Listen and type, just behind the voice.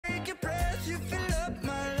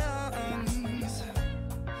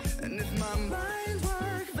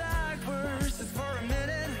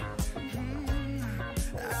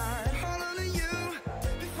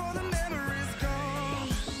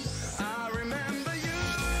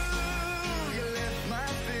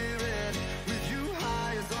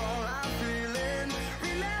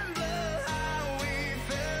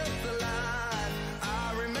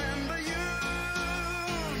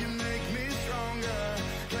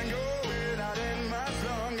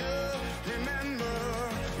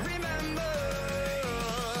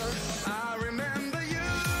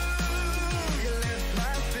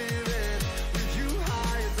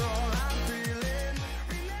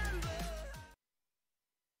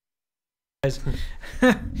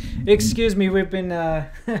Excuse me, we've been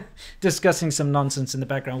discussing some nonsense in the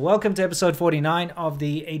background. Welcome to episode 49 of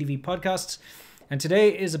the ADV podcasts. And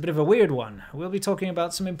today is a bit of a weird one. We'll be talking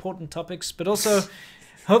about some important topics, but also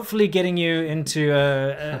hopefully getting you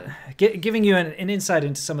into, giving you an insight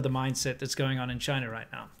into some of the mindset that's going on in China right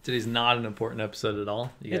now. Today's not an important episode at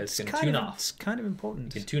all. You guys can tune off. It's kind of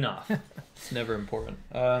important. You can tune off. It's never important.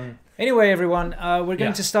 Anyway, everyone, we're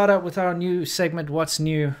going to start out with our new segment, What's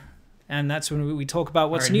New? And that's when we talk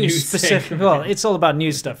about what's new specific. Well, it's all about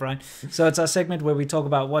new stuff, right? So it's our segment where we talk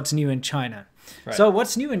about what's new in China. Right. So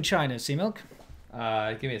what's new in China, C-Milk?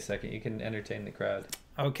 Give me a second. You can entertain the crowd.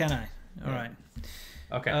 Oh, can I? All right.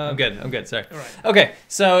 Okay, I'm good. Sorry. All right. Okay,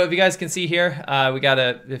 so if you guys can see here, we got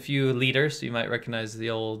a few leaders. You might recognize the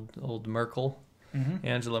old Merkel,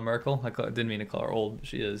 Angela Merkel. Didn't mean to call her old, but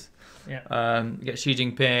she is. Yeah. You got Xi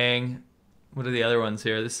Jinping. What are the other ones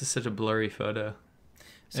here? This is such a blurry photo.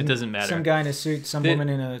 It doesn't matter. Some guy in a suit, some woman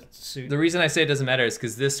in a suit. The reason I say it doesn't matter is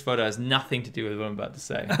because this photo has nothing to do with what I'm about to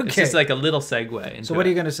say. Okay. It's just like a little segue into So what are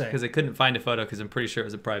you going to say? Because I couldn't find a photo because I'm pretty sure it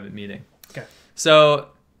was a private meeting. Okay.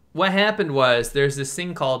 So what happened was there's this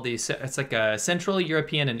thing called it's like a Central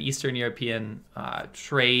European and Eastern European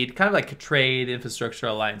trade, kind of like a trade infrastructure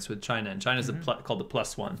alliance with China. And China's called the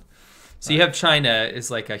Plus One. So you have China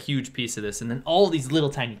is like a huge piece of this, and then all these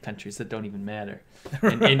little tiny countries that don't even matter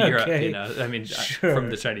in Europe, you know. I mean,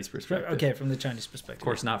 from the Chinese perspective. Okay, from the Chinese perspective. Of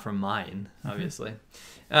course, not from mine, obviously.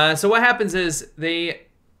 So what happens is they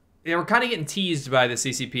were kind of getting teased by the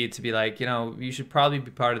CCP to be like, you know, you should probably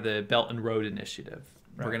be part of the Belt and Road Initiative.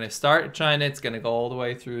 Right. We're going to start in China. It's going to go all the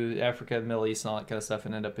way through Africa, the Middle East, and all that kind of stuff,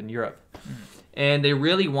 and end up in Europe. And they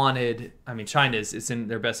really wanted, I mean, it's in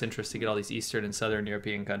their best interest to get all these Eastern and Southern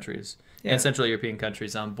European countries and Central European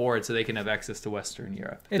countries on board so they can have access to Western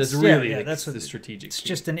Europe. That's really that's the strategic It's key.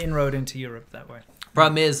 just an inroad into Europe that way.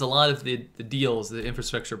 Problem is, a lot of the deals, the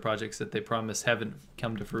infrastructure projects that they promised haven't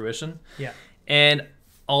come to fruition. Yeah. And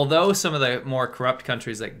although some of the more corrupt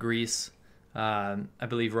countries like Greece, I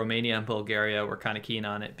believe Romania and Bulgaria were kind of keen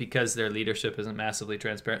on it because their leadership isn't massively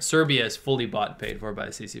transparent. Serbia is fully bought and paid for by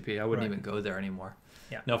the CCP. I wouldn't even go there anymore.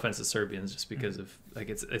 Yeah. No offense to Serbians, just because of like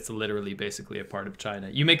it's literally basically a part of China.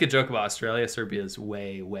 You make a joke about Australia, Serbia is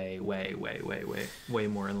way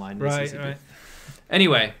more in line with the CCP. Right.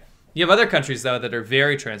 Anyway, you have other countries though that are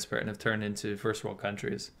very transparent and have turned into first world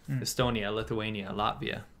countries: Estonia, Lithuania,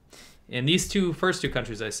 Latvia. In these first two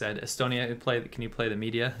countries, I said, Estonia, can you play the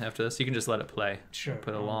media after this? You can just let it play. Sure.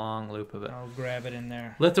 Put a long loop of it. I'll grab it in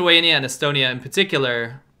there. Lithuania and Estonia in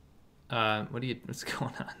particular, what's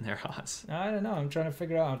going on there, Haas? I don't know. I'm trying to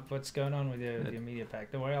figure out what's going on with your media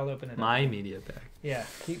pack. Don't worry, I'll open it up. My media pack. Yeah,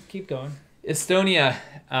 keep going. Estonia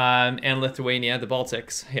and Lithuania, the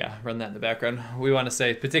Baltics. Yeah, run that in the background. We want to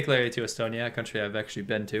say particularly to Estonia, a country I've actually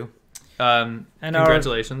been to. And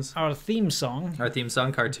congratulations. Our theme song. Our theme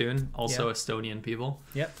song, cartoon, also Estonian people.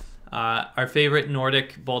 Yep. Our favorite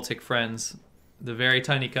Nordic Baltic friends, the very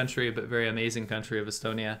tiny country but very amazing country of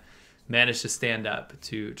Estonia, managed to stand up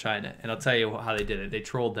to China. And I'll tell you how they did it. They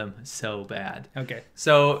trolled them so bad. Okay.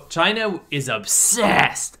 So China is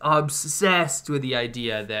obsessed with the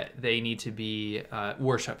idea that they need to be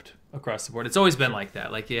worshipped across the board. It's always been like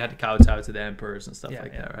that. Like you had to kowtow to the emperors and stuff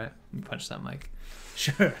like that, right? You punch that mic.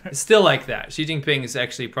 Sure. It's still like that. Xi Jinping is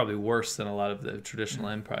actually probably worse than a lot of the traditional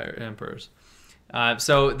emperors.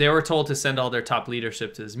 So they were told to send all their top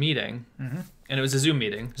leadership to this meeting, and it was a Zoom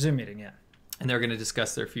meeting. Zoom meeting, yeah. And they were going to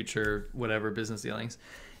discuss their future, whatever, business dealings.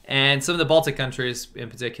 And some of the Baltic countries, in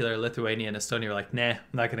particular, Lithuania and Estonia, were like, nah, I'm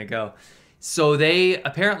not going to go. So they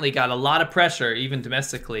apparently got a lot of pressure, even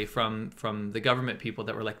domestically, from the government people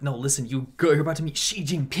that were like, no, listen, you're about to meet Xi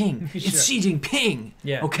Jinping. It's Xi Jinping.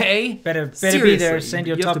 Yeah. Okay? Better be there. Send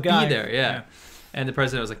your top guy. You have to be there, yeah. And the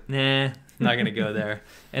president was like, nah, I'm not going to go there.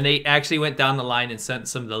 And they actually went down the line and sent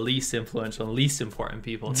some of the least influential and least important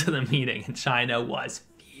people to the meeting. And China was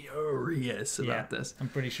furious about this. I'm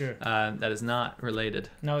pretty sure. That is not related.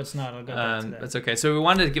 No, it's not. I'll go back to that. That's okay. So we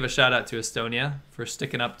wanted to give a shout out to Estonia for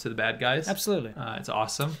sticking up to the bad guys. Absolutely. It's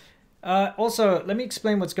awesome. Also, let me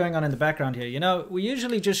explain what's going on in the background here. You know, we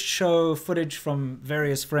usually just show footage from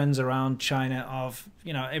various friends around China of,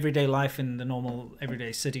 you know, everyday life in the normal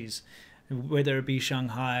everyday cities, whether it be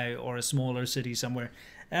Shanghai or a smaller city somewhere.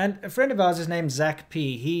 And a friend of ours is named Zach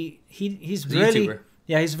P. He's really... YouTuber.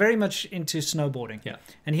 Yeah, he's very much into snowboarding. Yeah.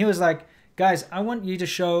 And he was like, guys, I want you to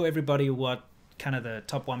show everybody what kind of the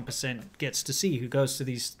top 1% gets to see, who goes to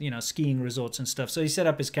these, you know, skiing resorts and stuff. So he set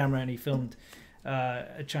up his camera and he filmed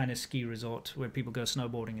a China ski resort where people go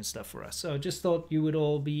snowboarding and stuff for us. So just thought you would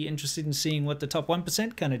all be interested in seeing what the top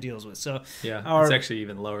 1% kind of deals with. So yeah, it's actually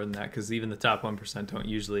even lower than that because even the top 1% don't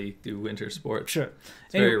usually do winter sports. Sure.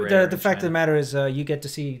 It's very rare the fact of the matter is you get to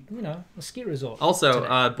see, a ski resort.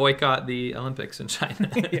 Also, boycott the Olympics in China.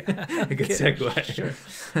 Yeah. A good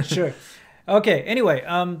segue. Sure. Okay, anyway,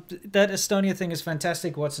 that Estonia thing is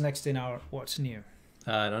fantastic. What's next in our What's New?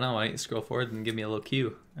 I don't know. Why don't you scroll forward and give me a little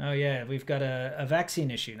cue? Oh, yeah. We've got a vaccine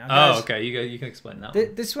issue. Now, guys, okay. You can explain that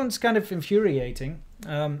one. This one's kind of infuriating.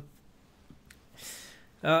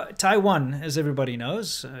 Taiwan, as everybody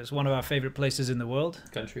knows, is one of our favorite places in the world.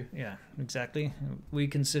 Country. Yeah, exactly. We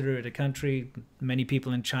consider it a country. Many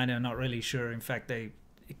people in China are not really sure. In fact, they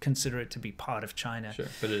consider it to be part of China. Sure,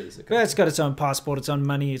 but it is a country. But it's got its own passport, its own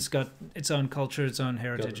money, it's got its own culture, its own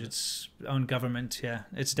heritage, its own government. Yeah,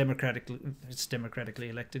 it's democratically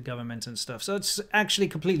elected government and stuff. So it's actually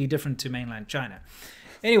completely different to mainland China.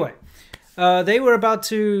 Anyway, they were about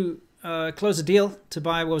to close a deal to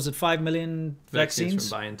buy, 5 million vaccines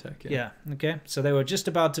from BioNTech. Yeah. Okay. So they were just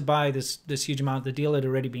about to buy this huge amount. The deal had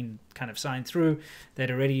already been kind of signed through. They'd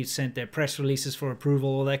already sent their press releases for approval,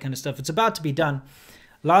 all that kind of stuff. It's about to be done.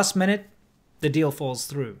 Last minute, the deal falls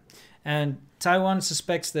through. And Taiwan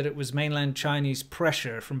suspects that it was mainland Chinese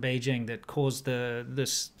pressure from Beijing that caused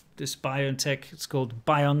this BioNTech, it's called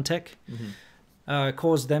BioNTech,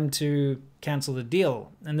 caused them to cancel the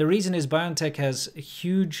deal. And the reason is BioNTech has a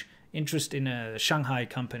huge interest in a Shanghai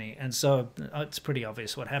company. And so it's pretty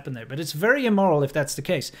obvious what happened there. But it's very immoral if that's the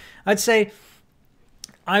case.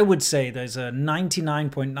 I would say there's a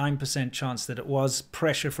 99.9% chance that it was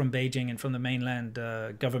pressure from Beijing and from the mainland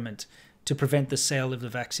government to prevent the sale of the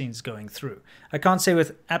vaccines going through. I can't say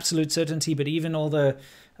with absolute certainty, but even all the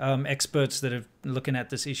experts that are looking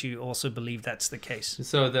at this issue also believe that's the case.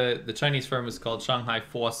 So the Chinese firm is called Shanghai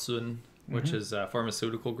Fosun, which is a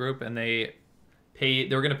pharmaceutical group, and they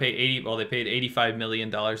were going to pay they paid $85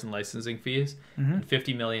 million in licensing fees and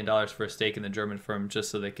 $50 million for a stake in the German firm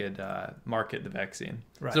just so they could market the vaccine.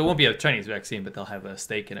 Right. So it won't be a Chinese vaccine, but they'll have a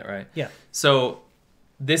stake in it, right? Yeah. So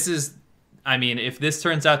this is, if this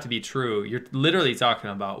turns out to be true, you're literally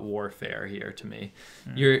talking about warfare here to me.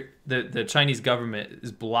 The Chinese government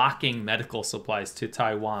is blocking medical supplies to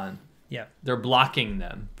Taiwan. Yeah, they're blocking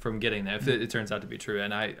them from getting there if it turns out to be true,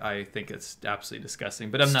 and I think it's absolutely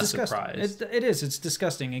disgusting. But I'm not surprised. It is. It's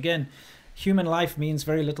disgusting. Again, human life means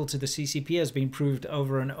very little to the CCP, has been proved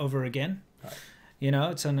over and over again. Right.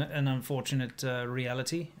 It's an unfortunate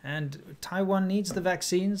reality, and Taiwan needs the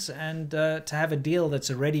vaccines, and to have a deal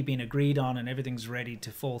that's already been agreed on and everything's ready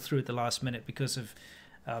to fall through at the last minute because of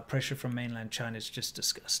pressure from mainland China is just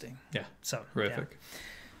disgusting. Yeah, so horrific. Yeah.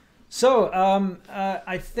 So,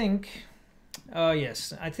 I think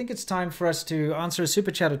it's time for us to answer a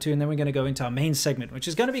super chat or two, and then we're going to go into our main segment, which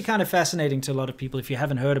is going to be kind of fascinating to a lot of people if you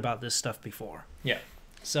haven't heard about this stuff before. Yeah.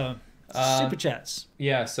 So, super chats.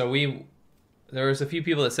 Yeah, so there was a few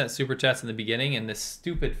people that sent super chats in the beginning, and this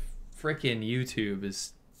stupid freaking YouTube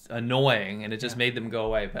is annoying, and it just made them go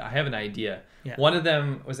away. But I have an idea. Yeah. One of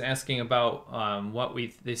them was asking about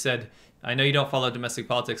they said, I know you don't follow domestic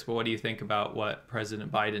politics, but what do you think about what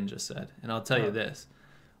President Biden just said? And I'll tell you this.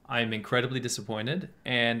 I'm incredibly disappointed,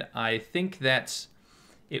 and I think that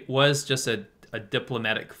it was just a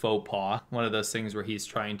diplomatic faux pas, one of those things where he's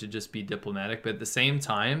trying to just be diplomatic, but at the same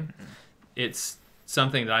time, it's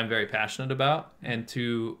something that I'm very passionate about, and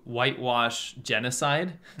to whitewash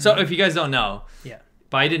genocide. So if you guys don't know, Joe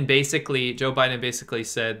Biden basically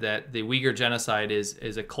said that the Uyghur genocide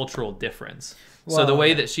is a cultural difference. Well, so the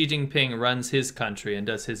way that Xi Jinping runs his country and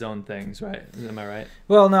does his own things, right? Am I right?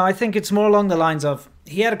 Well, no, I think it's more along the lines of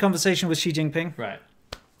he had a conversation with Xi Jinping. Right.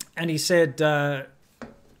 And he said, I'm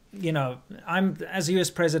as a US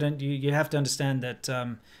president, you have to understand that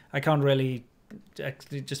I can't really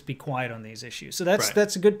just be quiet on these issues. So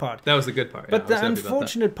that's a good part. That was the good part. But the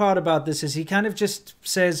unfortunate part about this is he kind of just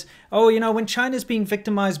says, when China's being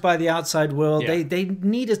victimized by the outside world, they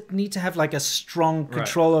need to have like a strong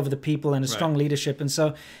control over the people and a strong leadership. And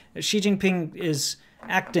so Xi Jinping is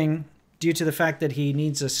acting due to the fact that he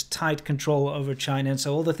needs a tight control over China. And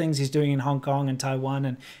so all the things he's doing in Hong Kong and Taiwan,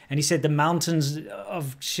 and he said the mountains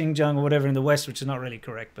of Xinjiang or whatever in the west, which is not really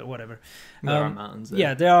correct, but whatever. There are mountains there.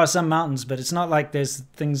 Yeah, there are some mountains, but it's not like there's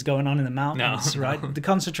things going on in the mountains, right? The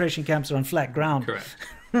concentration camps are on flat ground. Correct.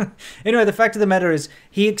 Anyway, the fact of the matter is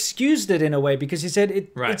he excused it in a way because he said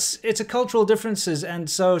it's a cultural differences, and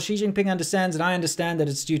so Xi Jinping understands and I understand that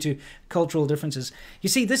it's due to cultural differences. You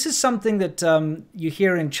see, this is something that you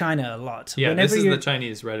hear in China a lot. Yeah, this is the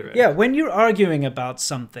Chinese rhetoric. Yeah, when you're arguing about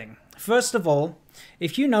something, first of all,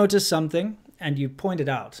 if you notice something and you point it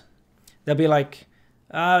out, they'll be like,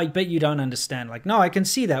 I bet you don't understand. Like, no, I can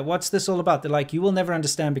see that. What's this all about? They're like, you will never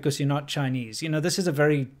understand because you're not Chinese. You know, this is a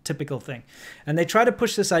very typical thing. And they try to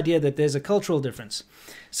push this idea that there's a cultural difference.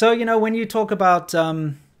 So, you know, when you talk about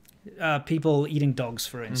people eating dogs,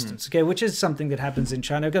 for instance, okay, which is something that happens in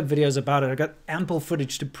China. I've got videos about it. I've got ample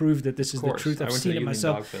footage to prove that this is the truth. I've seen it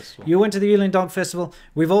myself. You went to the Yulin Dog Festival.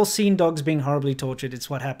 We've all seen dogs being horribly tortured. It's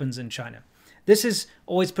what happens in China. This is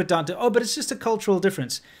always put down to, oh, but it's just a cultural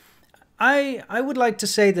difference. I would like to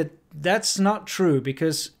say that that's not true,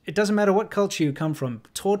 because it doesn't matter what culture you come from.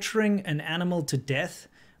 Torturing an animal to death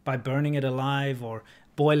by burning it alive or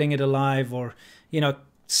boiling it alive or, you know,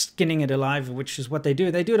 skinning it alive, which is what they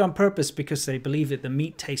do. They do it on purpose because they believe that the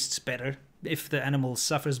meat tastes better if the animal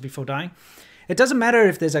suffers before dying. It doesn't matter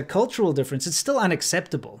if there's a cultural difference. It's still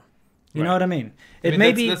unacceptable. You know what I mean?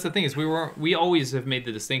 That's the thing is we always have made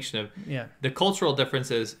the distinction of the cultural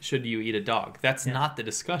difference is, should you eat a dog? That's not the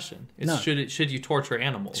discussion. It's should you torture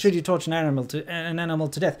animals? Should you torture an animal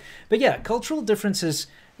to death? But yeah, cultural differences,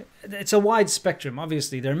 it's a wide spectrum.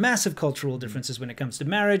 Obviously, there are massive cultural differences when it comes to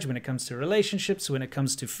marriage, when it comes to relationships, when it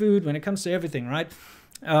comes to food, when it comes to everything, right?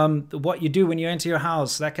 What you do when you enter your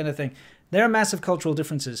house, that kind of thing. There are massive cultural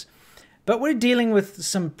differences. But we're dealing with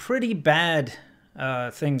some pretty bad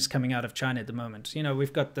things coming out of China at the moment. You know,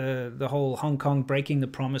 we've got the whole Hong Kong breaking the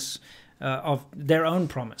promise of their own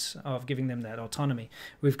promise of giving them that autonomy.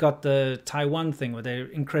 We've got the Taiwan thing where they're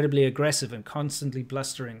incredibly aggressive and constantly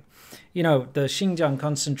blustering. You know, the Xinjiang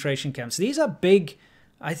concentration camps. These are big,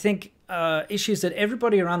 I think, issues that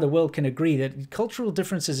everybody around the world can agree that cultural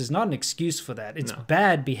differences is not an excuse for that. It's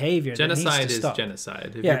bad behavior. Genocide is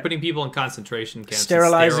genocide. If you're putting people in concentration camps,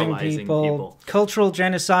 sterilizing people, cultural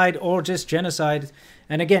genocide or just genocide.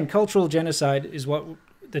 And again, cultural genocide is what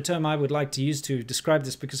the term I would like to use to describe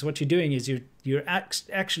this, because what you're doing is you're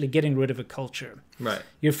actually getting rid of a culture. Right.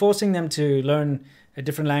 You're forcing them to learn a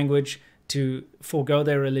different language, to forego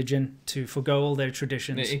their religion, to forego all their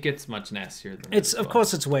traditions. It gets much nastier than that. Of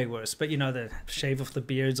course, it's way worse. But, you know, the shave off the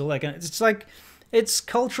beards, all that kind of, it's like, it's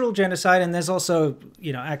cultural genocide, and there's also,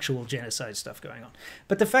 you know, actual genocide stuff going on.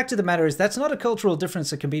 But the fact of the matter is, that's not a cultural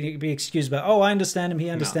difference that can be excused by, oh, I understand him, he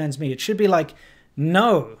understands me. It should be like,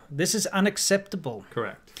 no, this is unacceptable.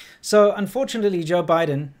 Correct. So, unfortunately, Joe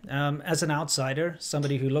Biden, as an outsider,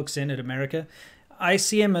 somebody who looks in at America, I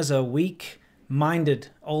see him as a weak-minded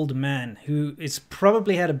old man who has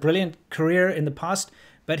probably had a brilliant career in the past,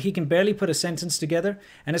 but he can barely put a sentence together.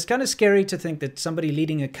 And it's kind of scary to think that somebody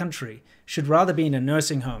leading a country should rather be in a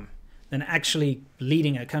nursing home than actually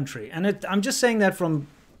leading a country. And I'm just saying that from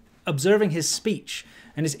observing his speech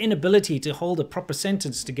and his inability to hold a proper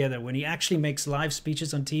sentence together when he actually makes live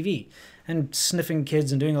speeches on TV. And sniffing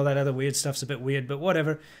kids and doing all that other weird stuff's a bit weird, but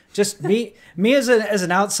whatever. Just me as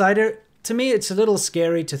an outsider, to me it's a little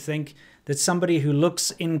scary to think that somebody who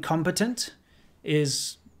looks incompetent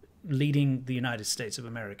is leading the United States of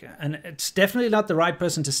America. And it's definitely not the right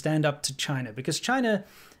person to stand up to China, because China,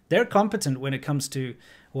 they're competent when it comes to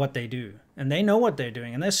what they do. And they know what they're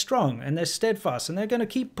doing, and they're strong, and they're steadfast, and they're going to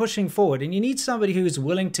keep pushing forward. And you need somebody who's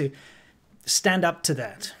willing to stand up to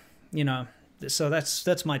that, you know. So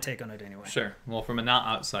that's my take on it anyway. Sure. Well, from an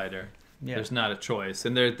outsider, there's not a choice.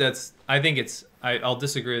 And I'll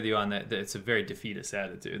disagree with you on that it's a very defeatist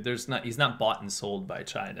attitude. He's not bought and sold by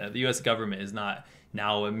China. The US government is not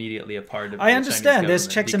now immediately a part of I understand there's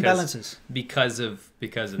checks and balances because of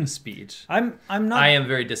the speech. I am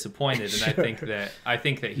very disappointed, and I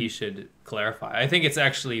think that he should clarify. I think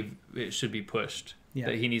it should be pushed. Yeah.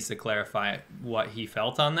 That he needs to clarify what he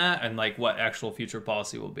felt on that and like what actual future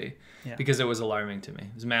policy will be. Yeah. Because it was alarming to me.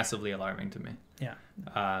 It was massively alarming to me. Yeah.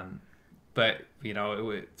 But, you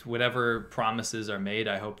know, whatever promises are made,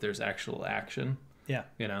 I hope there's actual action. Yeah.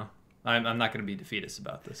 You know, I'm not going to be defeatist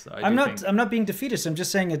about this, though. I'm not being defeatist. I'm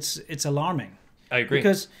just saying it's alarming. I agree.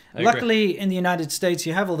 Because luckily in the United States,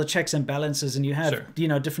 you have all the checks and balances, and you have, you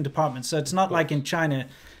know, different departments. So it's not like in China.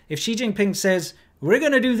 If Xi Jinping says, we're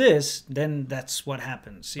going to do this, then that's what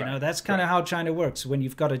happens. You know, that's kind of how China works when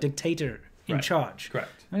you've got a dictator in charge.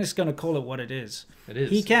 Correct. I'm just going to call it what it is. It is.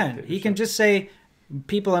 He can just say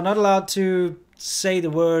people are not allowed to say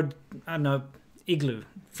the word, I don't know, igloo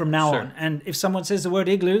from now on. And if someone says the word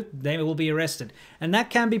igloo, they will be arrested. And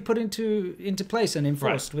that can be put into place and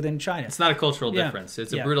enforced within China. It's not a cultural difference.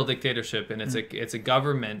 It's a brutal dictatorship, and it's a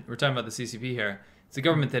government. We're talking about the CCP here. It's a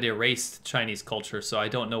government that erased Chinese culture, so I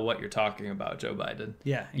don't know what you're talking about, Joe Biden.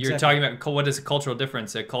 Yeah, exactly. You're talking about what is a cultural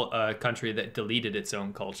difference, a country that deleted its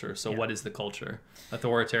own culture. So what is the culture?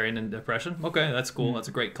 Authoritarian and oppression? Okay, that's cool. That's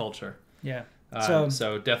a great culture. Yeah.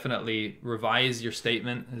 So definitely revise your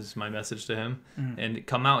statement is my message to him, and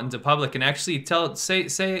come out into public and actually say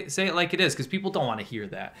it like it is, because people don't want to hear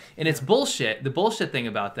that. And it's bullshit. The bullshit thing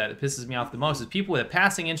about that pisses me off the most is people with a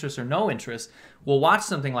passing interest or no interest will watch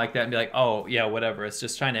something like that and be like, oh yeah, whatever, it's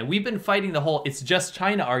just China. And we've been fighting the whole it's just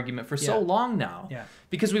China argument for so long now. Yeah.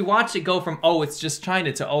 Because we watched it go from oh it's just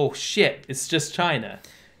China to oh shit, it's just China.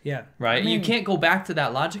 Yeah. Right? I mean, you can't go back to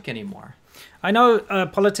that logic anymore. I know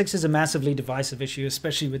politics is a massively divisive issue,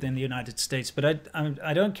 especially within the United States, but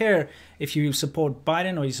I don't care if you support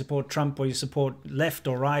Biden or you support Trump or you support left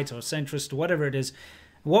or right or centrist or whatever it is.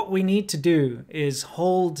 What we need to do is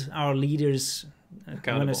hold our leaders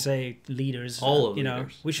accountable. When I say leaders,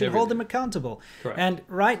 leaders. We should hold them accountable. Correct. And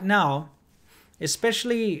right now,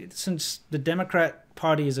 especially since the Democrat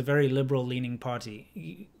Party is a very liberal-leaning party,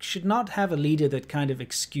 you should not have a leader that kind of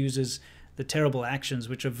excuses the terrible actions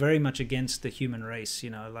which are very much against the human race,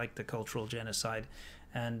 like the cultural genocide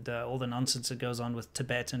and all the nonsense that goes on with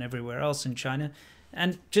Tibet and everywhere else in China.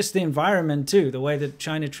 And just the environment too, the way that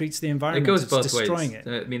China treats the environment. It goes both ways.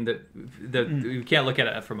 I mean, you can't look at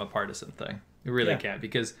it from a partisan thing. You really can't,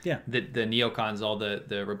 because the neocons, all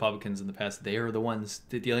the Republicans in the past, they are the ones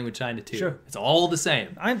dealing with China too. Sure. It's all the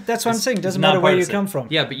same. That's what I'm saying. It doesn't matter where you come from.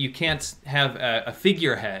 Yeah, but you can't have a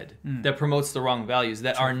figurehead that promotes the wrong values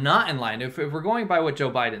that are not in line. If we're going by what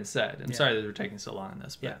Joe Biden said, I'm sorry that we're taking so long on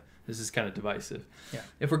this, but this is kind of divisive. Yeah.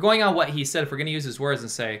 If we're going on what he said, if we're going to use his words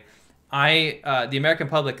and say, the American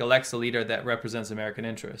public elects a leader that represents American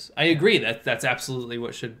interests. I agree that that's absolutely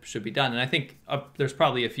what should be done, and I think there's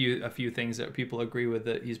probably a few things that people agree with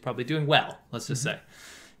that he's probably doing well. Let's just say.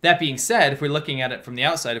 That being said, if we're looking at it from the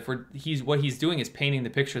outside, what he's doing is painting the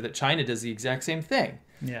picture that China does the exact same thing.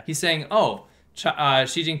 Yeah. He's saying, oh, Xi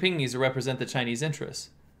Jinping needs to represent the Chinese interests.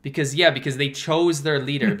 Because they chose their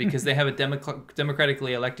leader, because they have a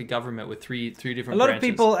democratically elected government with three different branches. A lot of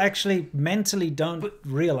people actually mentally don't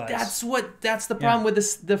realize. That's the problem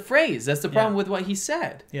with the phrase. That's the problem with what he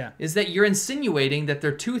said. Yeah. Is that you're insinuating that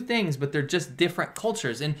they're two things, but they're just different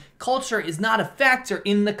cultures. And culture is not a factor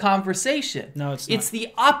in the conversation. No, it's not. It's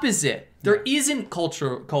the opposite. There isn't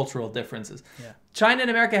cultural differences. Yeah. China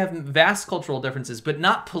and America have vast cultural differences, but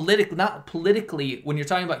not politically when you're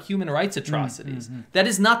talking about human rights atrocities. That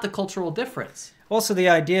is not the cultural difference. Also, the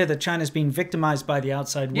idea that China's being victimized by the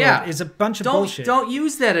outside world is a bunch of bullshit. Don't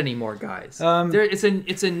use that anymore, guys.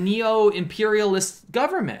 It's a neo-imperialist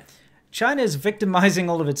government. China is victimizing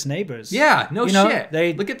all of its neighbors. Yeah,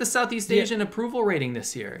 shit. Look at the Southeast Asian approval rating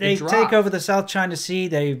this year. They take over the South China Sea.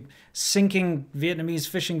 They sinking Vietnamese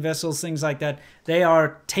fishing vessels, things like that. They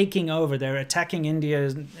are taking over. They're attacking India.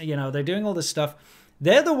 They're doing all this stuff.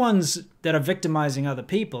 They're the ones that are victimizing other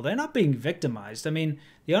people. They're not being victimized. I mean,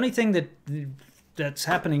 the only thing that's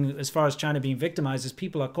happening as far as China being victimized is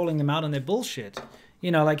people are calling them out on their bullshit.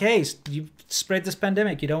 Like, hey, you spread this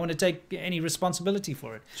pandemic. You don't want to take any responsibility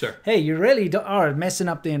for it. Sure. Hey, you really are messing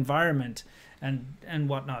up the environment and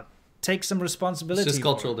whatnot. Take some responsibility. It's just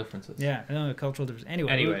cultural differences. Yeah, cultural differences.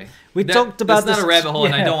 Anyway, we talked about this. That's not a rabbit hole,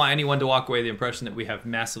 and I don't want anyone to walk away with the impression that we have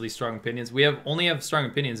massively strong opinions. We only have strong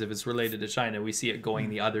opinions if it's related to China. We see it going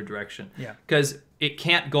the other direction. Yeah. Because it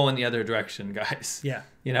can't go in the other direction, guys. Yeah.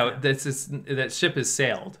 That ship has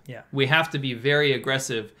sailed. Yeah. We have to be very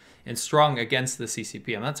aggressive and strong against the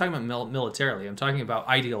CCP. I'm not talking about militarily. I'm talking about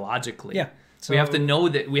ideologically. Yeah. So, we have to know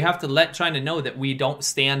that we have to let China know that we don't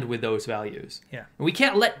stand with those values. Yeah. And we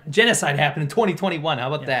can't let genocide happen in 2021.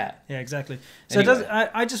 How about that? Yeah, exactly. So anyway.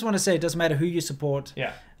 I just want to say it doesn't matter who you support.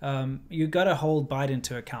 Yeah. You got to hold Biden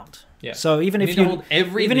to account. Yeah. So even if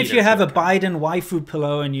you have a Biden waifu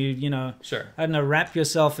pillow and I don't know, wrap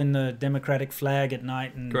yourself in the Democratic flag at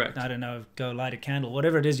night and I don't know, go light a candle,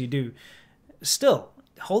 whatever it is you do, still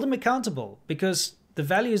hold him accountable, because the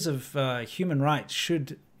values of human rights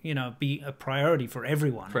should be a priority for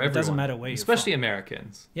everyone. It doesn't matter where you're from. Especially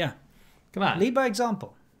Americans. Yeah. Come on. Lead by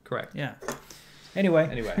example. Correct. Yeah.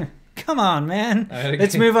 Anyway. Come on, man.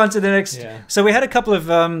 Let's move on to the next. Yeah. So we had a couple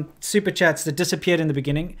of super chats that disappeared in the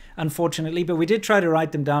beginning, unfortunately, but we did try to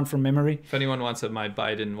write them down from memory. If anyone wants my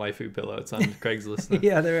Biden waifu pillow, it's on Craigslist now.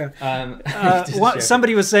 Yeah, there are.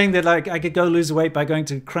 Somebody was saying that I could go lose weight by going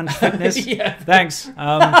to Crunch Fitness. Yeah. Thanks.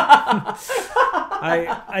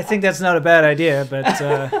 I think that's not a bad idea, but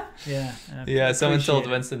yeah. Yeah, someone told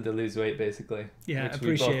Winston to lose weight, basically. Yeah, which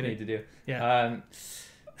appreciate we both need to do. Yeah.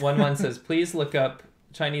 One says, please look up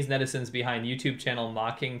Chinese netizens behind YouTube channel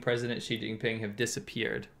mocking President Xi Jinping have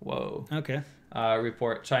disappeared. Whoa. Okay.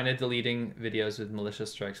 Report China deleting videos with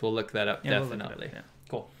malicious strikes. We'll look that up, definitely. We'll look it up, yeah.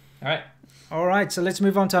 Cool. All right. All right, so let's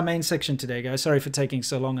move on to our main section today, guys. Sorry for taking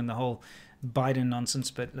so long in the whole Biden nonsense,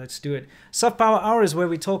 but let's do it. Soft Power Hour is where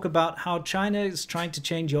we talk about how China is trying to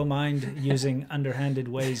change your mind using underhanded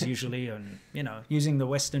ways, usually, and using the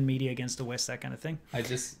Western media against the West, that kind of thing. I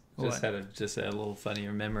just had a little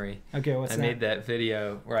funnier memory. Okay, what's that? I made that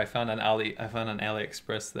video where I found on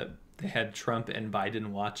AliExpress that they had Trump and Biden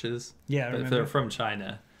watches. Yeah, I but remember. they're from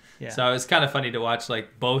China. Yeah. So it was kind of funny to watch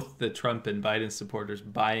like both the Trump and Biden supporters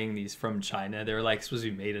buying these from China. They were like supposed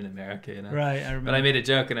to be made in America, Right, I remember. But I made a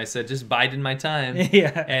joke and I said, "Just Biden my time."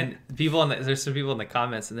 Yeah. And there's some people in the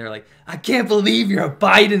comments and they're like, "I can't believe you're a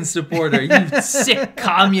Biden supporter, you sick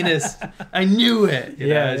communist! I knew it."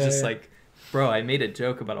 It's just like, bro, I made a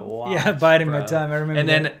joke about a watch. Yeah, Biden my time. I remember. And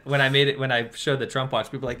then when I showed the Trump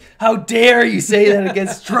watch, people were like, "How dare you say that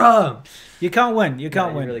against Trump?" You can't win. You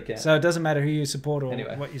can't win. You really can't. So it doesn't matter who you support or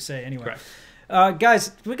what you say. Anyway, correct.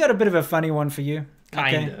 Guys, we got a bit of a funny one for you.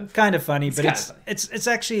 Kind of funny, but funny. it's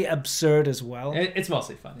actually absurd as well. It's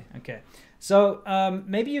mostly funny. Okay. So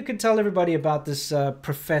maybe you could tell everybody about this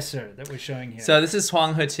professor that we're showing here. So this is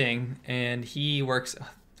Huang Heqing, and he works.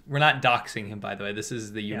 We're not doxing him, by the way. This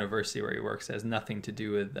is the university where he works. It has nothing to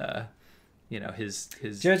do with his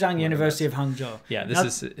Zhejiang University of Hangzhou. Yeah,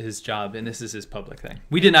 this is his job, and this is his public thing.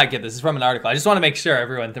 We did not get this. This is from an article. I just want to make sure,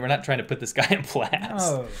 everyone, that we're not trying to put this guy in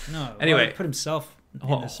blast. No. Anyway, put himself.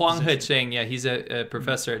 Huang Heqing, he's a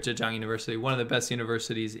professor at Zhejiang University, one of the best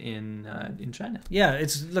universities in China. Yeah,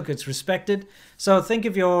 it's respected. So think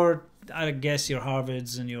of your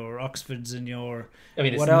Harvards and your Oxfords and your. I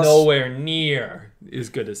mean, it's nowhere near as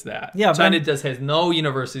good as that. Yeah, China has no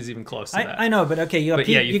universities even close to that. I know, but okay, you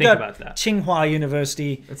think got about that. Tsinghua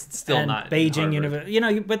University. It's still not Beijing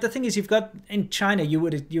University. But the thing is, you've got in China, you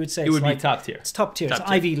would say it would be top tier. It's top tier. It's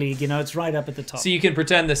Ivy League. It's right up at the top. So you can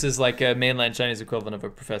pretend this is like a mainland Chinese equivalent of a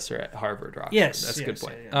professor at Harvard or Oxford. Yes, that's a good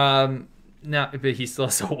point. Yeah. Now, but he still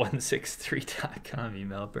has a 163.com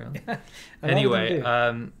email, apparently.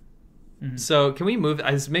 Anyway. So can we move?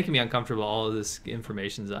 It's making me uncomfortable. All of this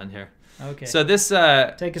information's on here. Okay. So this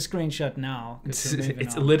take a screenshot now.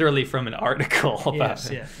 It's literally from an article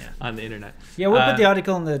about it on the internet. Yeah, we'll put the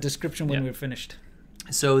article in the description when we're finished.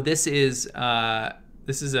 So this is a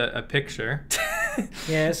picture.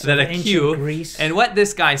 Yes. that a queue. Greece. And what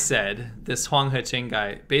this guy said, this Huang Heqing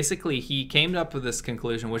guy, basically he came up with this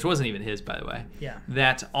conclusion, which wasn't even his, by the way. Yeah.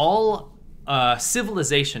 That all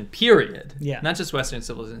civilization period, not just Western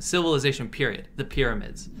civilization period, the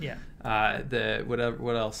pyramids,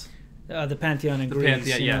 what else, the Pantheon in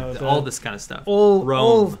Greece, all this kind of stuff,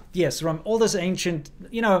 Rome, all this ancient,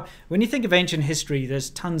 when you think of ancient history, there's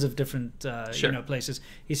tons of different places.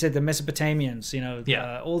 He said the Mesopotamians,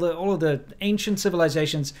 all of the ancient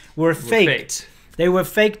civilizations were faked. They were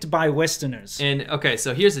faked by Westerners. And okay,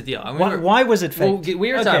 so here's the deal. Why was it faked? Well,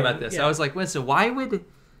 we were talking about this. I was like, so why would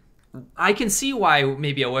I can see why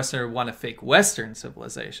maybe a Westerner would want to fake Western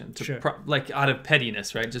civilization to like out of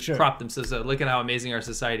pettiness, right? Just prop themselves. So look at how amazing our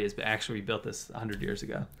society is, but actually we built this 100 years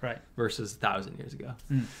ago, right? Versus 1,000 years ago.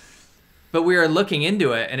 But we are looking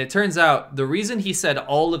into it, and it turns out the reason he said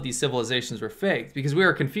all of these civilizations were faked because we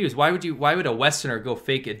were confused. Why would a Westerner go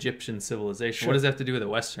fake Egyptian civilization? What does that have to do with a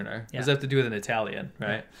Westerner? What does that have to do with an Italian,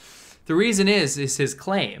 right? The reason is his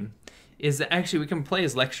claim is that actually we can play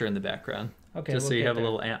his lecture in the background. Okay, just so you have a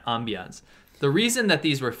little ambiance. The reason that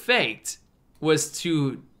these were faked was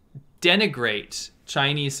to denigrate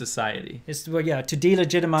Chinese society. To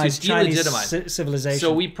delegitimize Chinese civilization.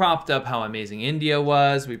 So we propped up how amazing India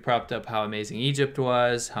was. We propped up how amazing Egypt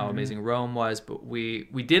was, how amazing Rome was. But we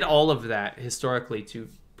did all of that historically to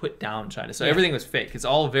put down China. So everything was fake. It's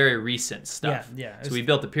all very recent stuff. So we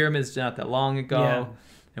built the pyramids not that long ago.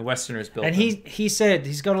 And Westerners built them. And he said,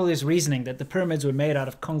 he's got all this reasoning that the pyramids were made out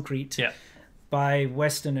of concrete by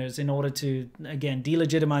Westerners in order to, again,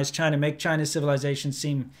 delegitimize China, make China's civilization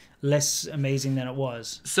seem less amazing than it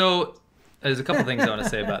was. So there's a couple things I want to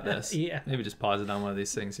say about this. Maybe just pause it on one of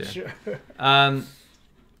these things here. Sure.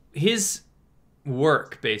 His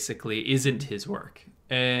work, basically, isn't his work.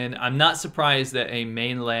 And I'm not surprised that a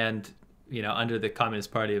mainland, under the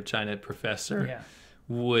Communist Party of China professor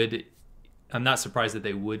would... I'm not surprised that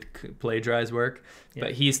they would plagiarize work,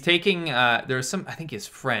 but he's taking, there's some, I think he's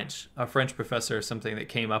a French professor or something that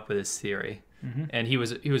came up with this theory. And he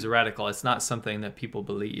was a radical. It's not something that people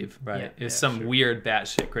believe, right? It's some weird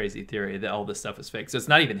batshit crazy theory that all this stuff is fake. So it's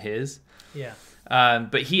not even his.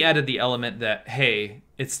 But he added the element that, hey,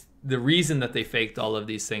 it's the reason that they faked all of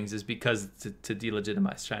these things is because to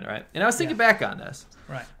delegitimize China, right? And I was thinking back on this.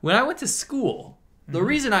 Right. When I went to school, the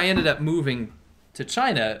reason I ended up moving to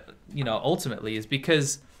China, ultimately is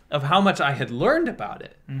because of how much I had learned about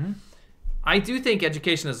it. I do think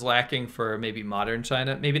education is lacking for maybe modern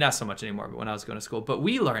China. Maybe not so much anymore, but when I was going to school. But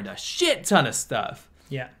we learned a shit ton of stuff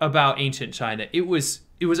about ancient China. It was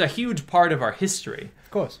a huge part of our history.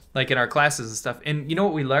 Of course. Like in our classes and stuff. And you know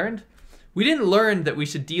what we learned? We didn't learn that we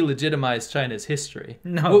should delegitimize China's history.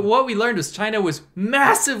 No. What we learned was China was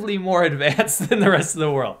massively more advanced than the rest of the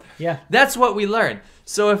world. Yeah. That's what we learned.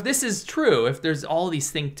 So if this is true, if there's all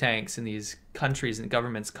these think tanks and these countries and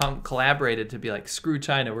governments collaborated to be like, screw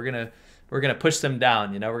China, we're gonna push them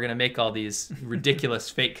down, we're gonna make all these ridiculous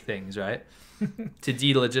fake things, right? To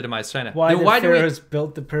delegitimize China. Why the pharaohs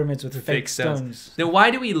built the pyramids with fake stones. Then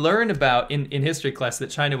why do we learn about in history class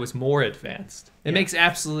that China was more advanced? It makes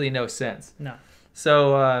absolutely no sense. No.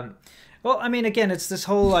 So, well, I mean, again, it's this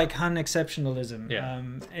whole like Han exceptionalism. Yeah.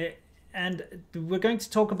 And we're going to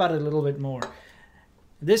talk about it a little bit more.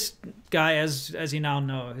 This guy, as you now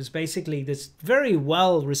know, is basically this very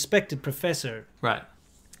well-respected professor. Right.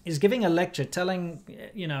 Is giving a lecture telling,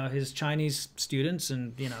 his Chinese students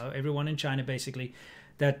and, everyone in China basically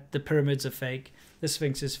that the pyramids are fake, the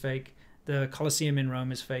Sphinx is fake, the Colosseum in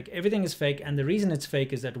Rome is fake, everything is fake. And the reason it's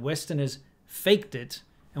fake is that Westerners faked it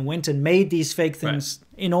and went and made these fake things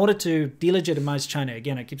in order to delegitimize China.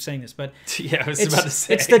 Again, I keep saying this, but yeah, I was about to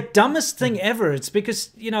say. It's the dumbest thing ever. It's because,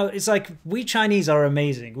 it's like we Chinese are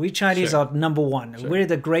amazing. We Chinese are number one. Sure. We're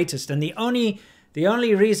the greatest. And the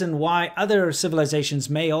only reason why other civilizations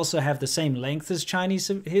may also have the same length as Chinese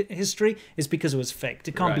history is because it was faked.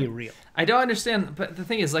 It can't be real. I don't understand, but the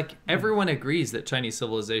thing is, like, everyone agrees that Chinese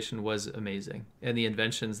civilization was amazing, and the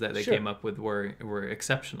inventions that they came up with were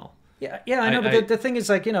exceptional. Yeah, I know, but the thing is,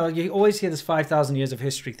 like, you always hear this 5,000 years of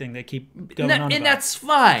history thing they keep going on about. And that's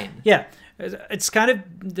fine. Yeah. It's kind of,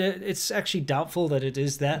 it's actually doubtful that it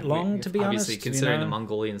is that long, to be honest. Obviously, considering the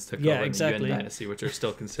Mongolians took over the Yuan dynasty, which are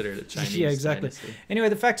still considered a Chinese dynasty. Anyway,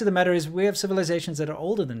 the fact of the matter is we have civilizations that are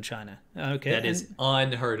older than China. Okay, that is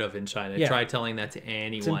unheard of in China. Yeah. Try telling that to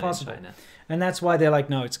anyone in China. And that's why they're like,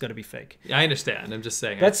 no, it's got to be fake. Yeah, I understand. I'm just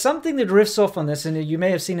saying. That's something that riffs off on this, and you may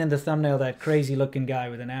have seen in the thumbnail that crazy-looking guy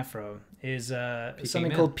with an afro is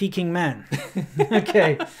something called Peking Man.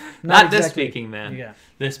 Okay. Not exactly. This Peking Man. Yeah.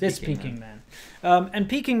 This Peking Man. And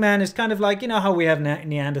Peking Man is kind of like, how we have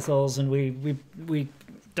Neanderthals, and we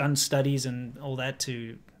done studies and all that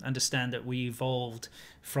to understand that we evolved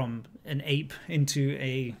from an ape into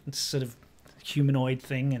a sort of humanoid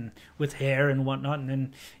thing and with hair and whatnot, and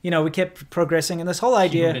then we kept progressing, and this whole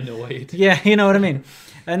idea humanoid. Yeah, you know what I mean.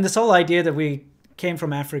 And this whole idea that we came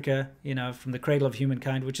from Africa, from the cradle of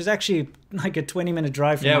humankind, which is actually like a 20-minute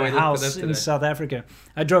drive from my house in South Africa.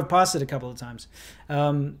 I drove past it a couple of times.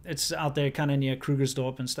 It's out there kind of near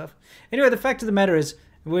Krugersdorp and stuff. Anyway, the fact of the matter is,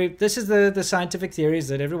 this is the scientific theories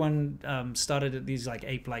that everyone started at these like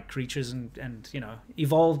ape-like creatures and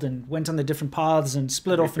evolved and went on the different paths and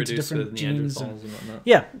split off into different genes.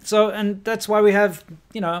 And that's why we have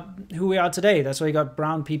who we are today. That's why you got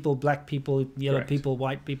brown people, black people, yellow people,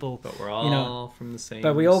 white people. But we're all from the same.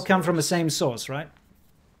 But we all come from the same source, right?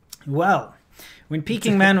 Well, when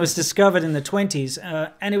Peking Man was discovered in the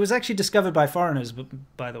 20s, and it was actually discovered by foreigners,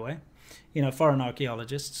 by the way, foreign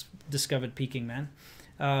archaeologists discovered Peking Man.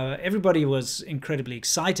 Everybody was incredibly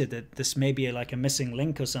excited that this may be like a missing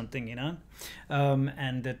link or something,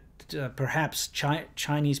 and that perhaps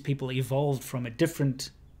Chinese people evolved from a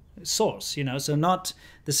different source, so not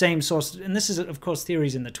the same source. And this is, of course,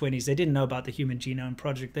 theories in the 20s. They didn't know about the Human Genome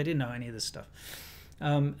Project. They didn't know any of this stuff.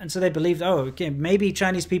 And so they believed, maybe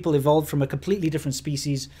Chinese people evolved from a completely different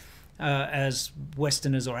species as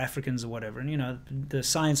Westerners or Africans or whatever. And, the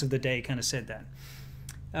science of the day kind of said that.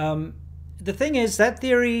 The thing is, that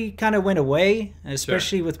theory kind of went away,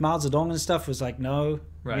 especially with Mao Zedong and stuff. Was like, no,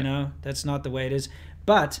 that's not the way it is.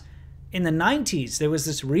 But in the 90s, there was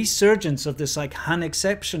this resurgence of this like Han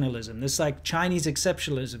exceptionalism, this like Chinese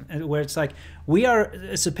exceptionalism, where it's like, we are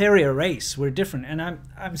a superior race, we're different. And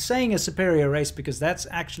I'm saying a superior race because that's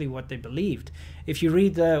actually what they believed. If you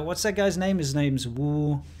read what's that guy's name? His name's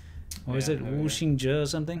Wu, or is it Wu Xingzhe or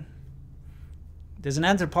something? There's an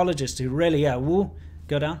anthropologist who really, Wu,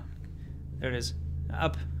 go down. There it is.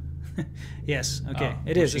 Up. Yes. Okay.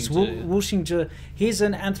 It is. It's Wu Xingzhe. He's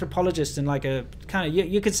an anthropologist and like a kind of,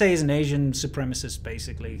 you could say he's an Asian supremacist,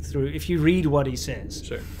 basically, if you read what he says.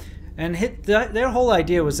 Sure. And their whole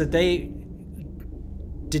idea was that they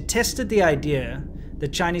detested the idea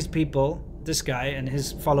that Chinese people, this guy and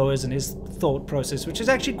his followers and his thought process, which is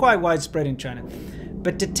actually quite widespread in China,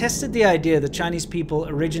 but detested the idea that Chinese people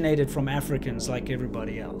originated from Africans like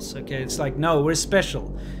everybody else. Okay, it's like, no, we're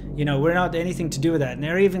special. We're not anything to do with that. And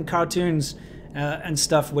there are even cartoons and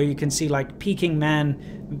stuff, where you can see like Peking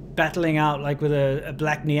man battling out like with a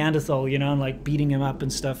black Neanderthal, you know, and like beating him up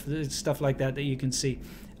and stuff like that you can see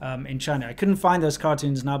in China. I couldn't find those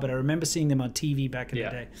cartoons now, but I remember seeing them on TV back in the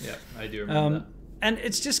day. Yeah, I do remember that. And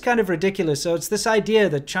it's just kind of ridiculous. So it's this idea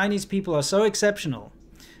that Chinese people are so exceptional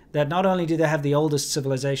that not only do they have the oldest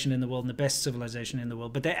civilization in the world and the best civilization in the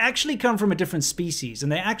world, but they actually come from a different species,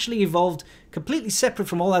 and they actually evolved completely separate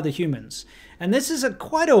from all other humans. And this is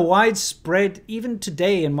quite a widespread, even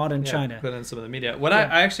today in modern China. Put in some of the media. What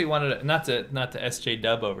I actually wanted to, not to SJ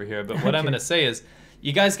over here, but what I'm going to say is,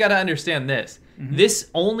 you guys got to understand this. This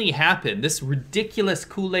only happened, this ridiculous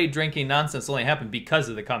Kool-Aid drinking nonsense only happened because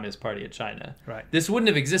of the Communist Party of China. Right. This wouldn't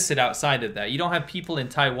have existed outside of that. You don't have people in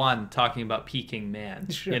Taiwan talking about Peking man.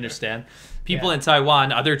 Sure. You understand? People in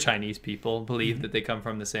Taiwan, other Chinese people, believe that they come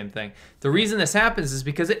from the same thing. The reason this happens is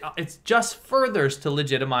because it just furthers to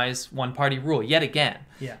legitimize one-party rule yet again.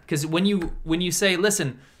 Yeah. Because when you say,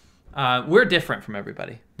 listen, we're different from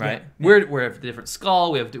everybody, right? Yeah. We're a different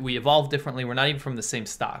skull. We evolve differently. We're not even from the same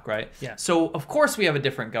stock, right? Yeah. So of course we have a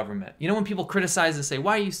different government. You know, when people criticize and say,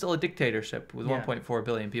 "Why are you still a dictatorship with 1.4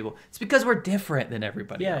 billion people?" It's because we're different than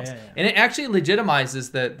everybody else, and it actually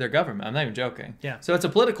legitimizes their government. I'm not even joking. Yeah. So it's a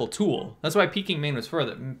political tool. That's why Peking man was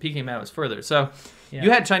further. So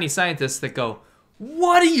you had Chinese scientists that go,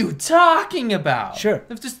 "What are you talking about?" Sure.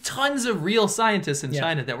 There's just tons of real scientists in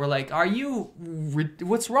China that were like,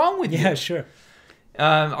 what's wrong with you? Yeah, sure.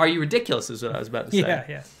 Are you ridiculous is what I was about to say.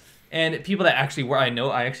 Yeah. And people that actually were,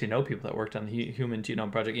 I actually know people that worked on the Human Genome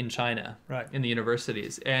Project in China, right, in the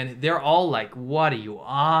universities. And they're all like, what are you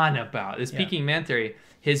on about? This Peking man theory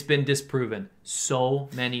has been disproven so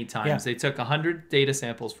many times. Yeah. They took 100 data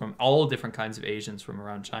samples from all different kinds of Asians from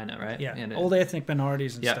around China, right? Yeah, and all the ethnic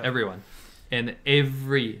minorities and stuff. Yeah, everyone. And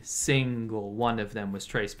every single one of them was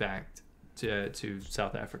traced back to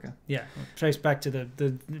South Africa. Yeah, traced back to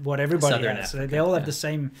the what everybody Southern has. Africa, They all have the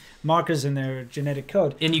same markers in their genetic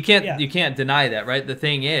code. And you can't deny that, right? The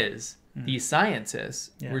thing is, these scientists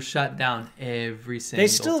were shut down every single time. They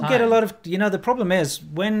still get a lot of, the problem is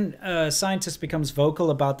when a scientist becomes vocal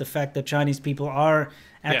about the fact that Chinese people are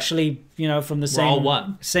actually, from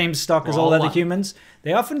the same stock as all other humans,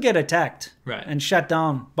 they often get attacked and shut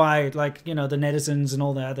down by the netizens and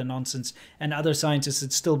all the other nonsense, and other scientists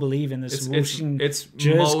that still believe in this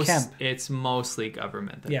camp. It's mostly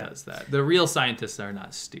government that does that. The real scientists are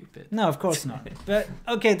not stupid. No, of course not. But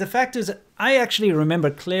okay, the fact is, I actually remember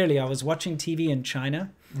clearly I was watching TV in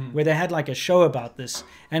China where they had like a show about this,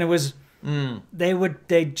 and it was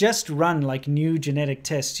they just run like new genetic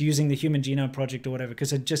tests using the Human Genome Project or whatever,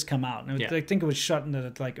 because it had just come out. And I think it was shot in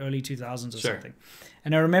the like early 2000s or something.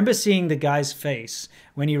 And I remember seeing the guy's face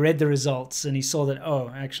when he read the results and he saw that,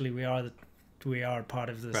 oh, actually we are part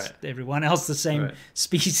of this, everyone else the same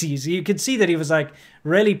species. You could see that he was like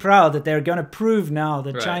really proud that they're going to prove now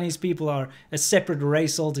that Chinese people are a separate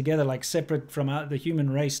race altogether, like separate from the human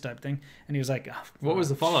race type thing. And he was like, oh, what was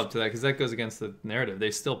the follow-up to that? Because that goes against the narrative. They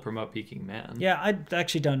still promote Peking man. Yeah, I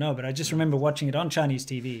actually don't know, but I just remember watching it on Chinese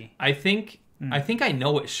TV. I think I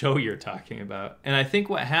know what show you're talking about. And I think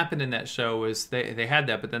what happened in that show was they had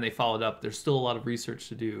that, but then they followed up. There's still a lot of research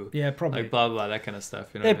to do. Yeah, probably. Like blah, blah, that kind of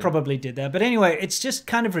stuff. They probably did that. But anyway, it's just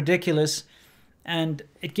kind of ridiculous. And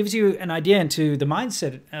it gives you an idea into the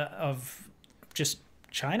mindset of just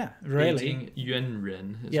China, really.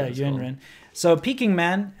 Yuanren. Yeah, Yuanren. So Peking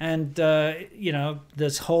man and,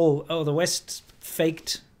 this whole, the West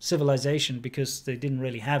faked civilization because they didn't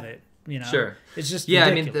really have it. Sure. It's just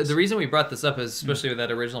ridiculous. I mean, the reason we brought this up is, especially with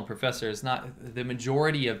that original professor, is not the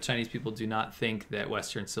majority of Chinese people do not think that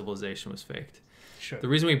Western civilization was faked. Sure. The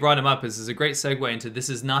reason we brought him up is a great segue into this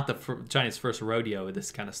is not the Chinese first rodeo with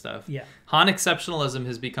this kind of stuff. Yeah. Han exceptionalism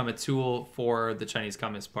has become a tool for the Chinese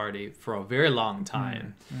Communist Party for a very long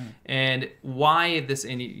time. And why this,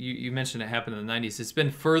 and you mentioned it happened in the 90s, it's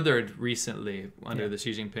been furthered recently under the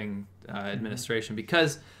Xi Jinping administration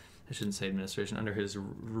because, I shouldn't say administration, under his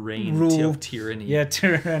reign of tyranny. Yeah,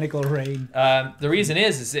 tyrannical reign. The reason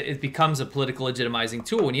is it becomes a political legitimizing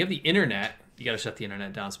tool. When you have the internet, you got to shut the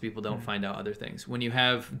internet down so people don't find out other things. When you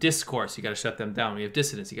have discourse, you got to shut them down. When you have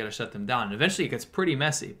dissidents, you got to shut them down. And eventually it gets pretty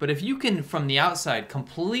messy. But if you can, from the outside,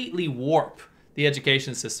 completely warp the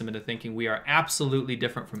education system into thinking we are absolutely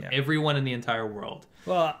different from everyone in the entire world.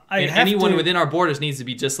 Well, anyone within our borders needs to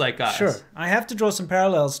be just like us. Sure. I have to draw some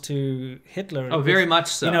parallels to Hitler. Oh, very much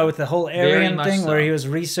so. With the whole Aryan thing where he was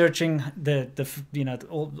researching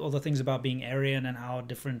all the things about being Aryan and how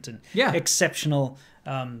different and exceptional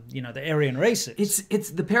the Aryan race is. It's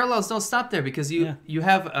the parallels don't stop there because you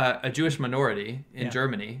have a Jewish minority in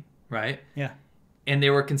Germany, right? Yeah. And they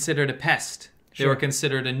were considered a pest They were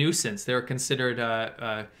considered a nuisance. They were considered,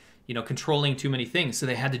 controlling too many things. So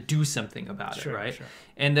they had to do something about it, right? Sure.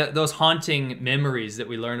 And those haunting memories that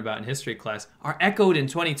we learn about in history class are echoed in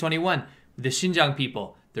 2021. The Xinjiang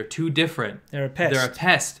people, they're too different. They're a pest. They're a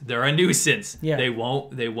pest. They're a nuisance. Yeah. They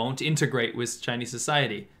won't integrate with Chinese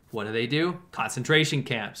society. What do? Concentration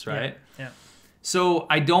camps, right? Yeah. So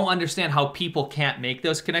I don't understand how people can't make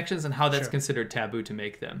those connections and how that's considered taboo to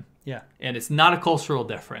make them. Yeah. And it's not a cultural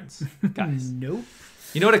difference, guys. Nope.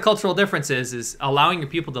 You know what a cultural difference is allowing your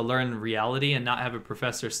people to learn reality and not have a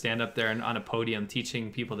professor stand up there and on a podium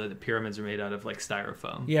teaching people that the pyramids are made out of like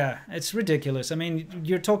styrofoam. Yeah, it's ridiculous. I mean,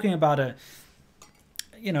 you're talking about a,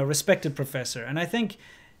 respected professor. And I think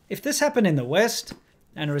if this happened in the West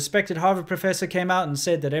and a respected Harvard professor came out and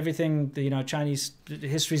said that everything, Chinese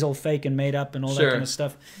history's all fake and made up and all that kind of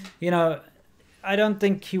stuff, I don't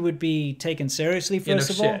think he would be taken seriously, first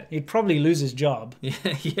of all. He'd probably lose his job.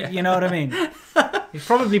 Yeah. You know what I mean? He'd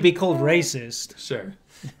probably be called racist. Sure.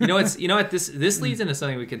 This leads into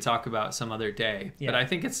something we can talk about some other day. Yeah. But I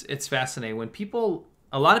think it's fascinating. When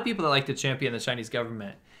a lot of people that like to champion the Chinese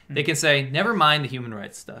government, they can say, never mind the human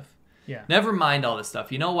rights stuff. Yeah. Never mind all this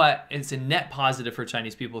stuff. You know what? It's a net positive for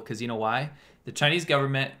Chinese people because you know why? The Chinese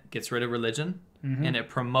government gets rid of religion and it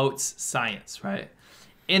promotes science, right?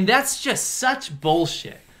 And that's just such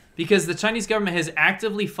bullshit because the Chinese government has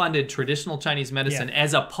actively funded traditional Chinese medicine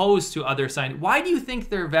as opposed to other science. Why do you think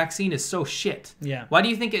their vaccine is so shit? Yeah. Why do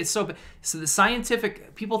you think it's so the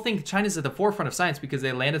scientific people think China's at the forefront of science because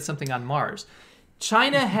they landed something on Mars.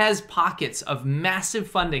 China has pockets of massive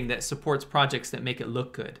funding that supports projects that make it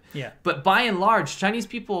look good. Yeah. But by and large, Chinese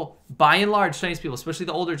people, especially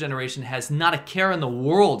the older generation, has not a care in the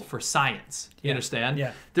world for science. You understand?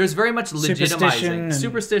 Yeah. There's very much legitimizing.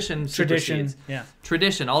 Superstition, tradition. Yeah.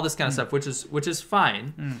 Tradition, all this kind of stuff, which is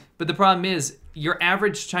fine. But the problem is, your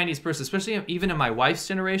average Chinese person, especially even in my wife's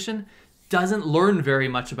generation, doesn't learn very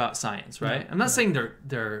much about science, right? I'm not saying they're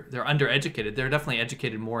undereducated. They're definitely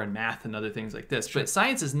educated more in math and other things like this. But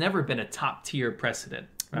science has never been a top tier precedent,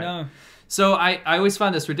 right? No. So I always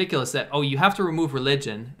found this ridiculous that, you have to remove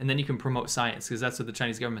religion and then you can promote science because that's what the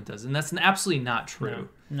Chinese government does. And that's absolutely not true.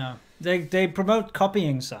 No. They promote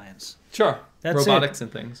copying science. Sure. That's robotics and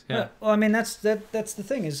things. Yeah. Well, I mean, that's the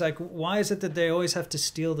thing. Is like, why is it that they always have to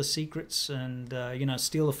steal the secrets and,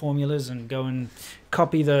 steal the formulas and go and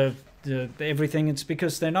copy the everything? It's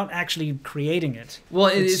because they're not actually creating it. Well,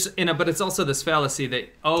 but it's also this fallacy that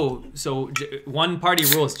one party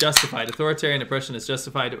rule is justified. Authoritarian oppression is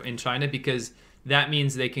justified in China because that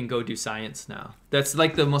means they can go do science now. That's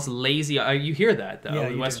like the most lazy. You hear that though,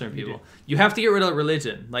 with Western people. You have to get rid of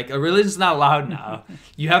religion. Like a religion's not allowed now.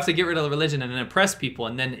 You have to get rid of the religion and then oppress people,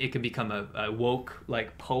 and then it can become a woke,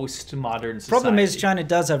 like post-modern society. Problem is, China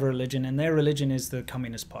does have a religion, and their religion is the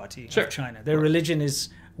Communist Party of China. Their religion is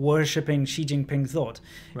worshipping Xi Jinping thought.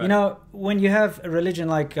 Right. When you have a religion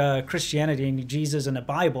like Christianity and Jesus and a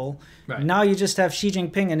Bible, now you just have Xi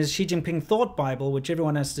Jinping and his Xi Jinping thought Bible, which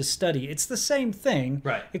everyone has to study. It's the same thing,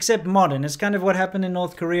 except modern. It's kind of what happened in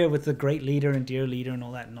North Korea with the great leader and dear leader and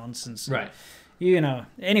all that nonsense. Right.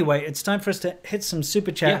 Anyway, it's time for us to hit some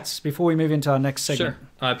super chats before we move into our next segment.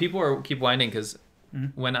 Sure. People keep whining because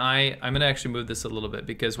when I'm going to actually move this a little bit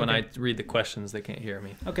because when I read the questions, they can't hear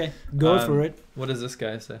me. Okay, go for it. What does this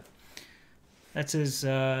guy say? That says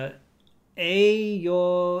Ayo,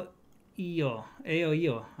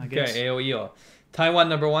 I guess. Okay, Ayo. Taiwan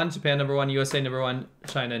number 1, Japan number 1, USA number 1,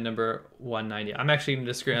 China number 190. I'm actually going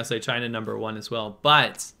to disagree. I'll say China number 1 as well,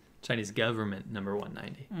 but Chinese government number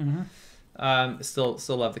 190. Still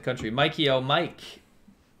love the country. Mike,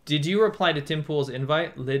 did you reply to Tim Pool's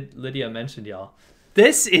invite? Lydia mentioned y'all.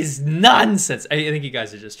 This is nonsense. I think you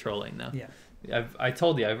guys are just trolling now. Yeah. I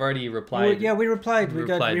told you. I've already replied. Well, yeah, we replied. We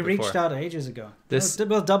reached out ages ago.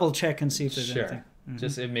 We'll double check and see if there's anything.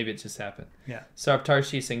 Maybe it just happened. Yeah.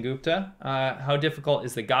 Sarptarshi Sengupta. How difficult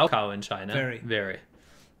is the Gaokao in China? Very.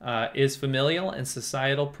 Is familial and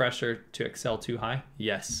societal pressure to excel too high?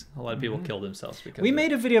 Yes. A lot of people kill themselves because we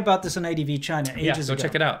made a video about this on ADVChina ages ago. Go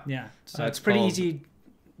check it out. Yeah. So it's pretty easy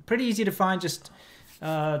to find. Just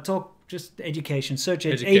just education. Search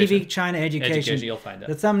ADVChina education. You'll find it.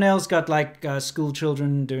 The thumbnail's got like school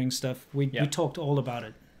children doing stuff. We talked all about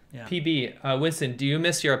it. Yeah. PB, Winston, do you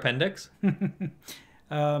miss your appendix? No.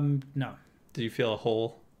 Do you feel a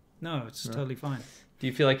hole? No, it's totally fine. Do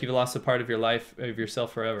you feel like you've lost a part of your life, of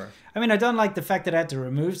yourself forever? I mean, I don't like the fact that I had to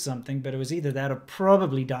remove something, but it was either that or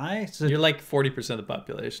probably die. So you're like 40% of the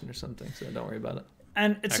population or something, so don't worry about it.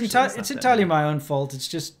 And it's Actually, that's not it's that entirely many. my own fault. It's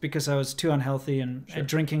just because I was too unhealthy and Sure.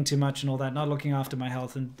 drinking too much and all that, not looking after my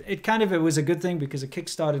health. And it was a good thing because it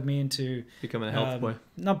kickstarted me into Becoming a health boy.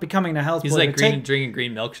 not becoming a health He's boy. like but drinking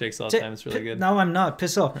green milkshakes all the time. It's really good. No, I'm not.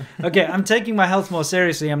 Piss off. Okay, I'm taking my health more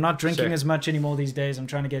seriously. I'm not drinking Sure. as much anymore these days. I'm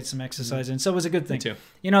trying to get some exercise in. So it was a good thing. Me too.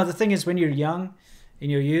 You know, the thing is when you're young, in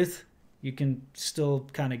your youth, you can still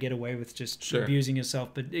kind of get away with just Sure. abusing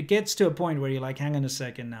yourself. But it gets to a point where you're like, hang on a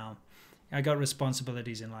second now. I got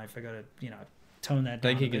responsibilities in life. I got to, tone that I down.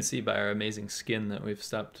 think you a can bit. see by our amazing skin that we've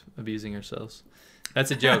stopped abusing ourselves.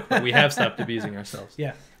 That's a joke, but we have stopped abusing ourselves.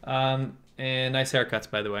 Yeah. And nice haircuts,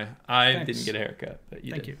 by the way. I Thanks. didn't get a haircut, but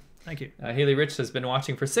you Thank did. you. Thank you. Haley Rich has been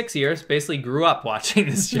watching for 6 years. Basically grew up watching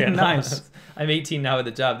this channel. Nice. I'm 18 now with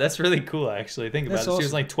a job. That's really cool, actually. Think about That's it. She was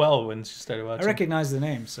awesome. like 12 when she started watching. I recognize the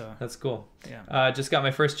name, so That's cool. yeah. Just got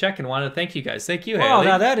my first check and wanted to thank you guys. Thank you, Wow, Haley.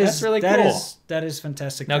 now That's really cool. That is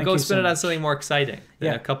fantastic. Now Thank go you spend so it on much. something more exciting than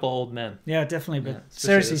Yeah. a couple old men. Yeah, definitely. But Yeah, especially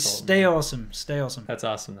seriously, this old stay man. awesome. Stay awesome. That's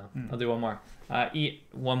awesome, though. Hmm. I'll do one more.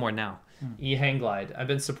 One more now. Hang Glide. I've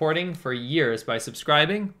been supporting for years by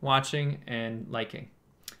subscribing, watching, and liking.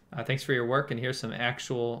 Thanks for your work, and here's some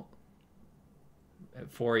actual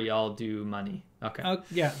for y'all do money. Okay. Oh,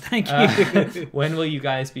 yeah, thank you. When will you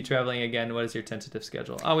guys be traveling again? What is your tentative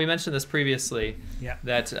schedule? Oh, we mentioned this previously. Yeah.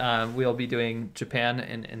 That we'll be doing Japan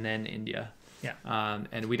and then India. Yeah.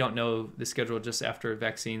 And we don't know the schedule just after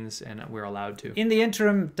vaccines, and we're allowed to. In the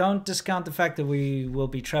interim, don't discount the fact that we will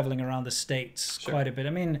be traveling around the States Sure. quite a bit. I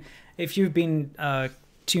mean, if you've been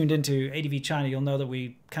tuned into ADVChina, you'll know that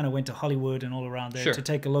we kind of went to Hollywood and all around there Sure. to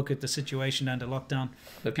take a look at the situation under lockdown.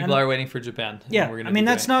 But people are waiting for Japan. and Yeah, we're gonna I mean,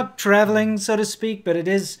 be that's doing it. not traveling, so to speak, but it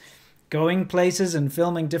is going places and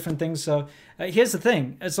filming different things. So here's the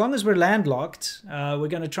thing. As long as we're landlocked, we're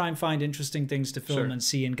going to try and find interesting things to film Sure. and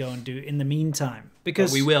see and go and do in the meantime. But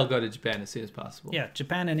Because we will go to Japan as soon as possible. yeah,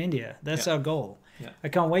 Japan and India, that's Yeah. our goal. Yeah. I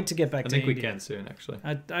can't wait to get back I to think we India. can soon, actually.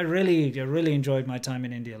 I really enjoyed my time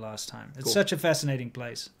in India last time. It's Cool. such a fascinating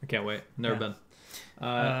place. I can't wait. Never Yeah.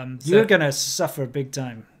 been. You're going to suffer big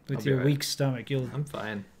time I'll with be your right. weak stomach. I'm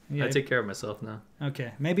fine. Yeah. I take care of myself now.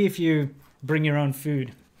 Okay, maybe if you bring your own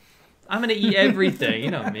food. I'm gonna eat everything.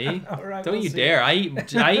 You know me. All right, Don't we'll you see. dare. I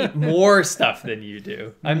eat more stuff than you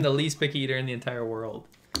do. I'm the least picky eater in the entire world.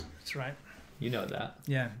 That's right. You know that.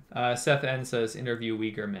 Yeah. Seth N says, interview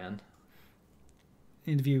Uyghur man.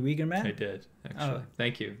 Interview Uyghur man? I did, actually. Oh.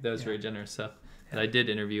 Thank you. That was Yeah. very generous, Seth. And I did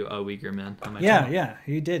interview a Uyghur man on my Yeah, channel. yeah,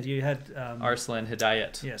 you did. You had Arslan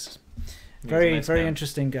Hidayat. yes, He was a very nice very man.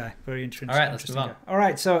 interesting guy. Very interesting. All right, let's interesting move on. guy. All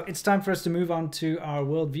right, so it's time for us to move on to our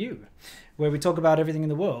world view, where we talk about everything in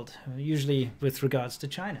the world, usually with regards to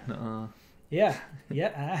China. Yeah,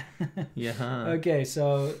 yeah. Yeah. Okay,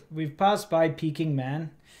 so we've passed by Peking, man.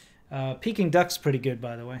 Peking duck's pretty good,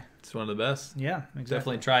 by the way. It's one of the best. Yeah, exactly.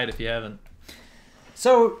 Definitely try it if you haven't.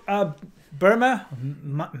 So Burma,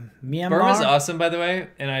 Myanmar. Burma's awesome, by the way,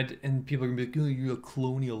 and people are gonna be like, "Oh, you're a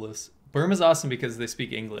colonialist." Burma's awesome because they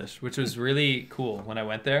speak English, which was really cool when I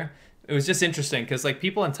went there. It was just interesting because like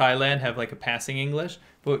people in Thailand have like a passing English,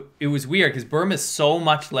 but it was weird because Burma is so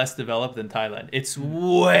much less developed than Thailand. It's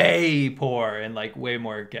way poor and like way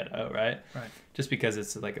more ghetto, right? Right. Just because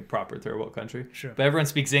it's like a proper third world country. Sure. But everyone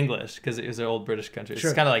speaks English because it was an old British country. Sure.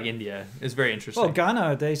 It's kind of like India. It's very interesting. Well,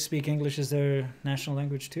 Ghana, they speak English as their national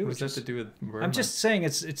language too. What does which that have to do with Burma? I'm just saying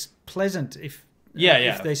it's pleasant if yeah.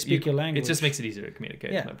 if they speak your language. It just makes it easier to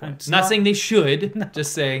communicate. Yeah, is my point. it's Not not- saying they should.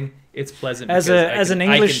 Just saying it's pleasant. as because an I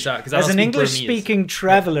can English talk, 'cause I don't speak English Burmese. speaking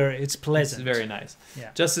traveler, it's It's pleasant. very nice.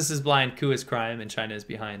 Yeah. Justice is blind, coup is crime, and China is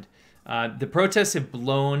behind. The protests have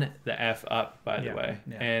blown the F up, by the Yeah, way,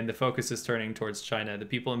 yeah. and the focus is turning towards China. The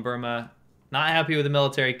people in Burma not happy with the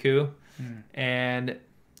military coup, and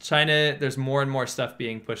China. There's more and more stuff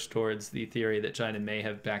being pushed towards the theory that China may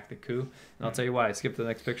have backed the coup, and I'll tell you why. Skip to the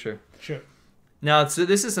next picture. Sure. Now, so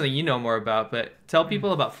this is something you know more about, but tell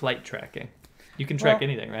people about flight tracking. You can track Well,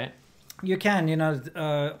 anything, right? You can,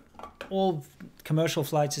 all commercial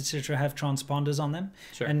flights, etc., have transponders on them.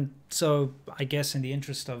 Sure. And so I guess in the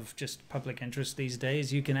interest of just public interest these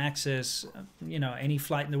days, you can access, any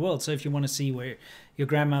flight in the world. So if you want to see where your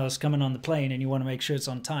grandmother's coming on the plane and you want to make sure it's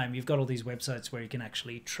on time, you've got all these websites where you can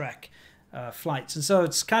actually track flights. And so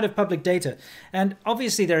it's kind of public data. And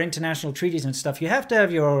obviously there are international treaties and stuff. You have to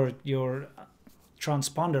have your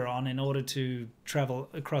transponder on in order to travel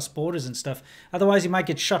across borders and stuff. Otherwise you might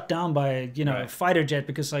get shut down by a Right. fighter jet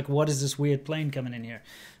because like, what is this weird plane coming in here?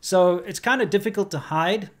 So it's kind of difficult to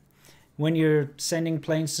hide when you're sending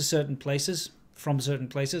planes to certain places, from certain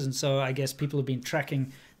places. And so I guess people have been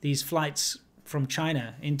tracking these flights from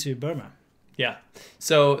China into Burma. Yeah.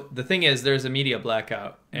 So the thing is, there's a media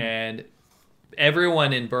blackout, and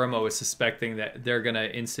everyone in Burma was suspecting that they're going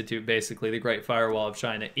to institute basically the Great Firewall of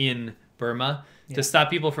China in Burma to stop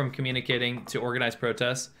people from communicating, to organize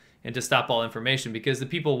protests, and to stop all information, because the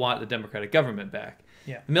people want the democratic government back.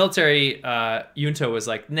 Yeah. The military junta was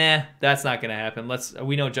like, nah, that's not going to happen.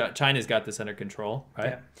 We know China's got this under control, right?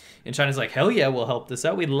 Yeah. And China's like, hell yeah, we'll help this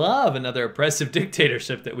out. We'd love another oppressive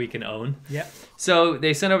dictatorship that we can own. Yeah. So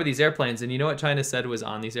they sent over these airplanes, and you know what China said was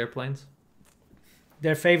on these airplanes?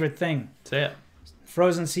 Their favorite thing. Say it.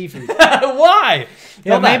 Frozen seafood. Why?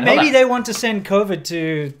 Yeah, maybe they want to send COVID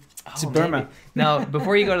to Burma. Maybe. Now,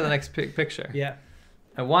 before you go to the next picture, Yeah.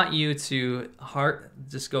 I want you to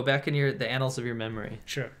just go back in the annals of your memory.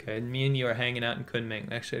 Sure. Okay, me and you are hanging out in Kunming.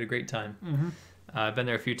 We actually had a great time. Mm-hmm. I've been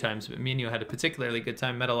there a few times, but me and you had a particularly good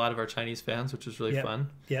time. Met a lot of our Chinese fans, which was really fun.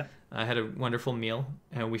 Yeah. I had a wonderful meal,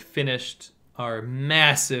 and we finished our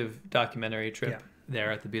massive documentary trip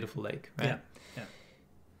there at the beautiful lake. Right? Yeah. Yeah.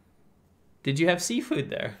 Did you have seafood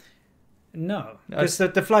there? No, because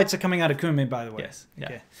the flights are coming out of Kunming, by the way. Yes. Yeah.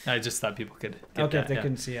 Okay. I just thought people could get Okay, that. they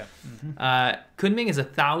couldn't see. Yeah. Mm-hmm. Kunming is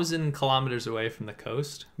 1,000 kilometers away from the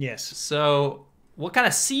coast. Yes. So what kind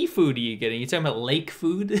of seafood are you getting? You talking about lake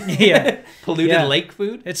food? Yeah. Polluted lake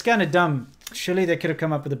food? It's kind of dumb. Surely they could have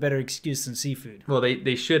come up with a better excuse than seafood. Well,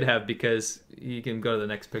 they should have, because you can go to the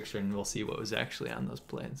next picture and we'll see what was actually on those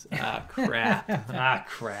planes. Ah, crap.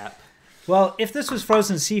 Crap. Well, if this was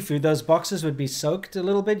frozen seafood, those boxes would be soaked a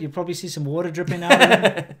little bit. You'd probably see some water dripping out of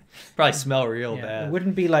them. Probably smell real bad. It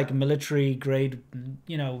wouldn't be like military grade,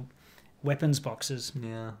 weapons boxes.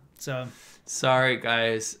 Yeah. So sorry,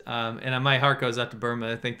 guys. And my heart goes out to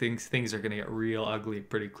Burma. I think things are going to get real ugly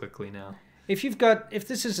pretty quickly now. If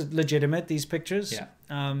this is legitimate, these pictures,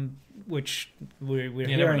 which we're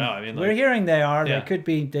hearing, never know. I mean, we're hearing they are. Yeah. They could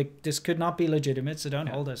be. This could not be legitimate, so don't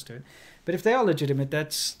hold us to it. But if they are legitimate,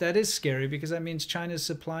 that is scary, because that means China's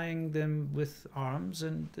supplying them with arms,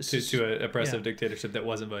 and this to an oppressive dictatorship that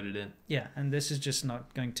wasn't voted in. Yeah, and this is just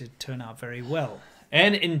not going to turn out very well.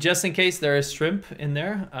 And just in case there is shrimp in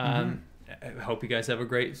there, I hope you guys have a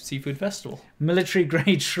great seafood festival. Military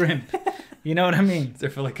grade shrimp. You know what I mean?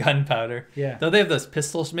 They're full of gunpowder. Yeah. Though they have those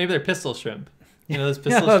pistols. Maybe they're pistol shrimp. You know those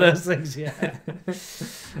pistol shrimp? Those things, yeah.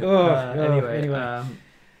 Anyway.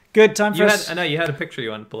 Good time for us. I know you had a picture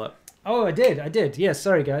you wanted to pull up. Oh, I did. Yes,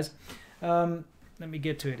 sorry, guys. Let me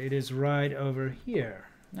get to it. It is right over here.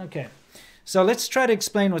 Okay. So let's try to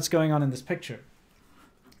explain what's going on in this picture.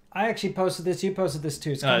 I actually posted this. You posted this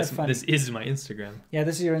too. It's kind of funny. This is my Instagram. Yeah,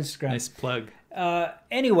 this is your Instagram. Nice plug.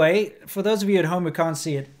 Anyway, for those of you at home who can't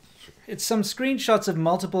see it, it's some screenshots of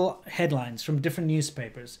multiple headlines from different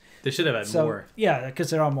newspapers. They should have had more. Yeah, because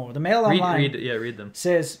there are more. The Mail Online read them.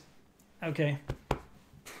 says, okay.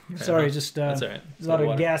 Sorry, just that's all right. a lot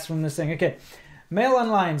of gas from this thing. Okay. Mail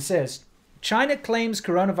Online says, China claims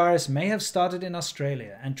coronavirus may have started in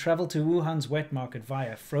Australia and traveled to Wuhan's wet market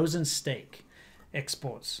via frozen steak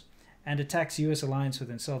exports, and attacks U.S. alliance with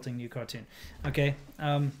insulting new cartoon. Okay.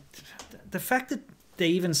 The fact that they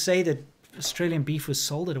even say that Australian beef was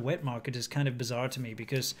sold at a wet market is kind of bizarre to me,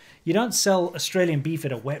 because you don't sell Australian beef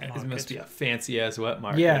at a wet market. It must be a fancy-ass wet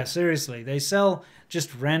market. Yeah, seriously. They sell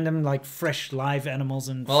just random, like, fresh live animals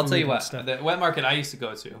and Well, I'll tell you what. Stuff. The wet market I used to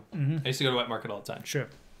go to, I used to go to wet market all the time. Sure.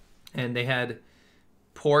 And they had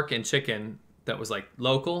pork and chicken that was, like,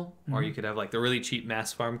 local, or you could have, like, the really cheap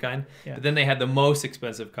mass farm kind. Yeah. But then they had the most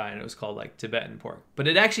expensive kind. It was called, like, Tibetan pork. But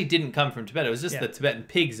it actually didn't come from Tibet. It was just the Tibetan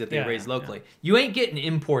pigs that they raised locally. Yeah. You ain't getting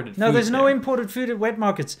imported food. No, there's no imported food at wet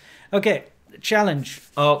markets. Okay, challenge.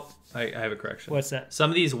 Oh, I have a correction. What's that?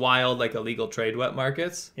 Some of these wild, like, illegal trade wet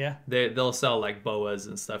markets, yeah, they'll sell, like, boas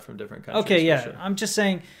and stuff from different countries. Okay, yeah. Sure. I'm just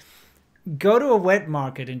saying, go to a wet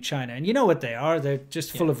market in China, and you know what they are. They're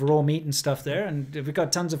just full of raw meat and stuff there, and we've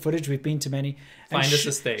got tons of footage. We've been to many. Find us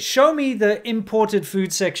a steak. Show me the imported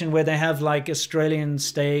food section where they have, like, Australian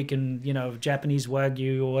steak and, Japanese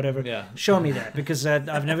Wagyu or whatever. Yeah. Show me that, because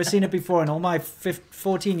I've never seen it before in all my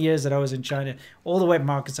 14 years that I was in China. All the wet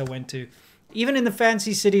markets I went to. Even in the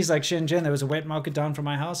fancy cities like Shenzhen, there was a wet market down from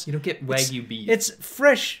my house. You don't get Wagyu beef. It's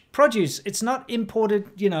fresh produce. It's not imported,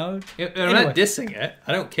 I'm not dissing it.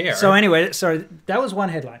 I don't care. So anyway, sorry, that was one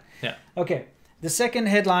headline. Yeah. Okay. The second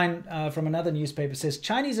headline from another newspaper says,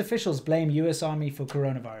 Chinese officials blame U.S. Army for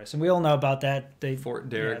coronavirus. And we all know about that. Fort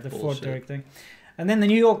Derrick. Yeah, the Fort Derrick thing. And then the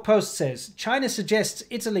New York Post says, China suggests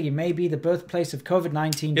Italy may be the birthplace of COVID-19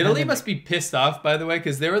 Italy pandemic. must be pissed off, by the way,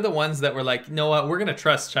 because they were the ones that were like, you know what, we're going to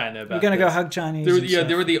trust China about We're going to this. go hug Chinese.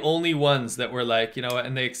 They were the only ones that were like, you know what,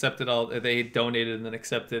 and they accepted they donated and then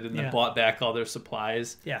accepted and then bought back all their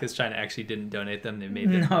supplies. Yeah. Because China actually didn't donate them. They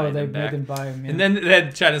made them buy them back. made them buy them, yeah. And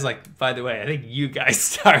then China's like, by the way, I think you guys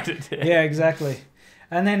started it. Yeah, exactly.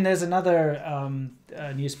 And then there's another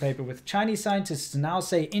newspaper with Chinese scientists now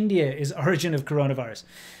say India is origin of coronavirus.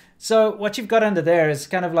 So what you've got under there is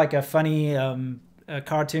kind of like a funny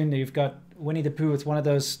cartoon. You've got Winnie the Pooh with one of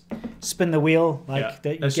those spin the wheel.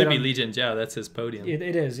 That should be Li Jianjiao. That's his podium.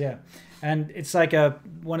 It is, yeah. And it's like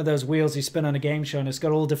one of those wheels you spin on a game show, and it's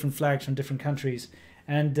got all different flags from different countries.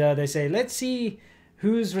 And they say, let's see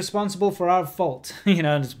who's responsible for our fault. And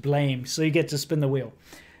it's blame. So you get to spin the wheel.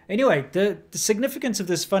 Anyway, the significance of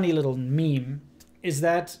this funny little meme is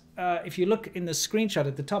that if you look in the screenshot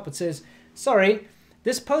at the top, it says, sorry,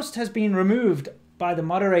 this post has been removed by the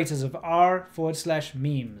moderators of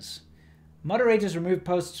r/memes. Moderators remove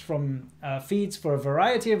posts from feeds for a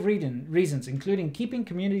variety of reasons, including keeping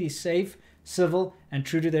communities safe, civil, and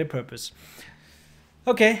true to their purpose.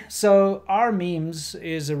 Okay, so our memes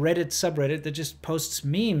is a Reddit subreddit that just posts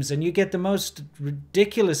memes, and you get the most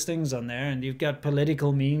ridiculous things on there. And you've got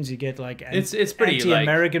political memes, you get like it's pretty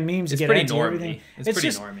anti-American memes, you get anti-everything. It's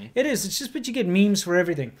pretty normie. It is. It's just, but you get memes for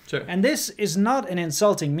everything. Sure. And this is not an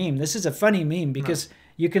insulting meme. This is a funny meme because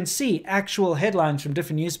you can see actual headlines from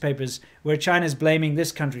different newspapers where China's blaming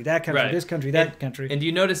this country, that country, this country, that country. And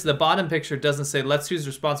you notice the bottom picture doesn't say, let's who's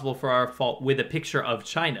responsible for our fault with a picture of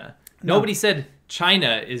China. Nobody said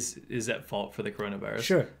China is at fault for the coronavirus.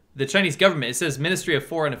 Sure. The Chinese government, it says Ministry of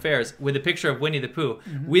Foreign Affairs with a picture of Winnie the Pooh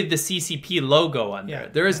with the CCP logo on there.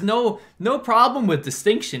 There is no problem with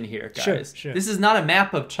distinction here, guys. Sure. This is not a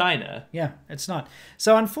map of China. Yeah, it's not.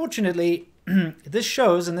 So unfortunately, this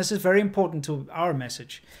shows, and this is very important to our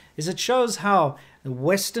message, is it shows how the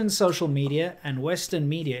Western social media and Western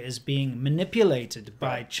media is being manipulated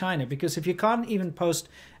by China. Because if you can't even post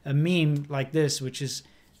a meme like this, which is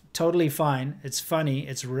totally fine, it's funny,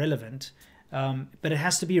 it's relevant, but it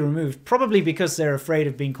has to be removed, probably because they're afraid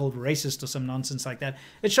of being called racist or some nonsense like that.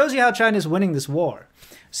 It shows you how China's winning this war.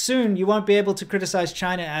 Soon you won't be able to criticize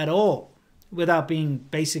China at all without being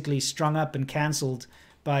basically strung up and cancelled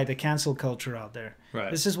by the cancel culture out there.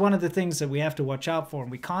 Right. This is one of the things that we have to watch out for,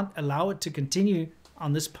 and we can't allow it to continue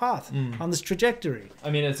on this path, on this trajectory. I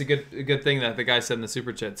mean, it's a good thing that the guy said in the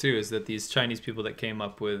super chat too, is that these Chinese people that came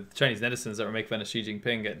up with Chinese netizens that were making fun of Xi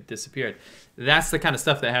Jinping get disappeared. That's the kind of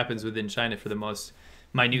stuff that happens within China for the most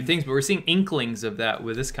minute things, but we're seeing inklings of that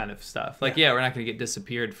with this kind of stuff. Like, we're not going to get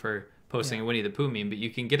disappeared for posting a Winnie the Pooh meme, but you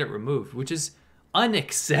can get it removed, which is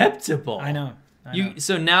unacceptable. I know.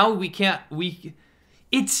 So now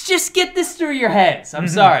it's just, get this through your heads. I'm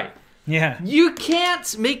sorry. Yeah. You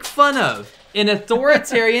can't make fun of an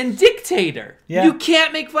authoritarian dictator. Yeah. You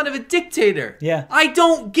can't make fun of a dictator. Yeah. I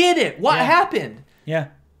don't get it. What happened? Yeah.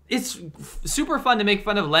 It's super fun to make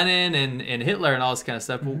fun of Lenin and Hitler and all this kind of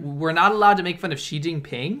stuff. We're not allowed to make fun of Xi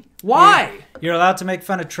Jinping? Why? You're allowed to make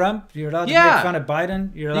fun of Trump. You're allowed to make fun of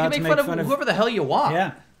Biden. You're allowed to make fun of whoever the hell you want.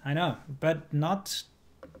 Yeah, I know. But not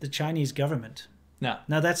the Chinese government. No.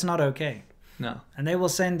 No, that's not okay. No. And they will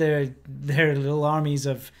send their little armies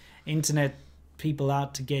of internet people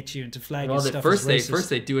out to get you and to flag your stuff as racist. First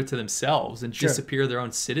they do it to themselves and disappear their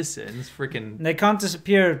own citizens. Freaking. They can't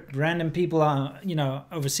disappear random people,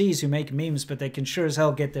 overseas who make memes, but they can sure as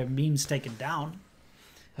hell get their memes taken down.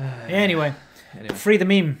 Anyway, free the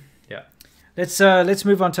meme. Yeah. Let's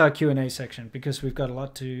move on to our Q&A section, because we've got a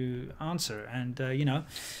lot to answer, and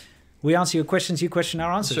we answer your questions, you question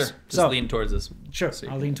our answers. Sure. Just lean towards us. Sure.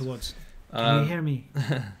 I'll lean towards. Can you hear me?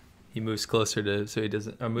 He moves closer so he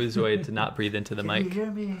doesn't, or moves away to not breathe into the mic.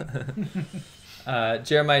 Can you hear me?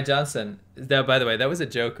 Jeremiah Johnson. That, by the way, that was a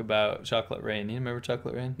joke about Chocolate Rain. You remember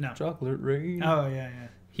Chocolate Rain? No. Chocolate Rain. Oh yeah.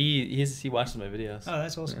 He watches my videos. Oh,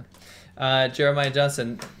 that's awesome. Yeah. Jeremiah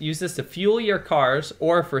Johnson, use this to fuel your cars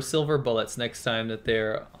or for silver bullets next time that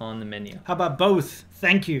they're on the menu. How about both?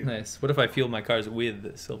 Thank you. Nice. What if I fuel my cars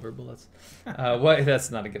with silver bullets?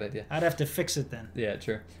 That's not a good idea. I'd have to fix it then. Yeah,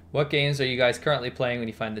 true. What games are you guys currently playing when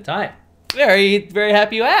you find the time? Very, very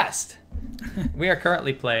happy you asked. We are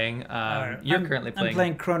currently playing. You're currently playing. I'm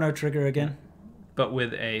playing Chrono Trigger again, but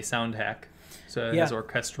with a sound hack, so it has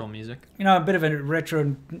orchestral music. A bit of a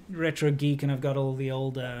retro geek, and I've got all the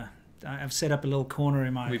old. I've set up a little corner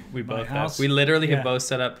in my we both house. Have. We literally have both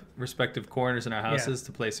set up respective corners in our houses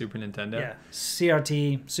to play Super Nintendo. Yeah,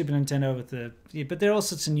 CRT, Super Nintendo but there are all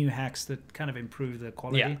sorts of new hacks that kind of improve the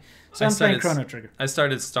quality. Yeah. So I'm playing Chrono Trigger. I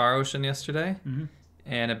started Star Ocean yesterday,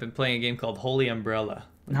 and I've been playing a game called Holy Umbrella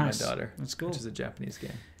with my daughter. That's cool. Which is a Japanese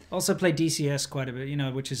game. Also play DCS quite a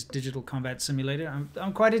bit, which is Digital Combat Simulator.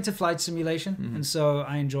 I'm quite into flight simulation, and so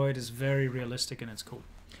I enjoy it. It's very realistic and it's cool.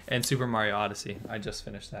 And Super Mario Odyssey. I just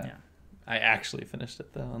finished that. Yeah. I actually finished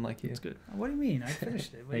it though, unlike you. It's good. What do you mean? I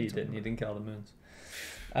finished it. No, you didn't. You didn't kill the moons.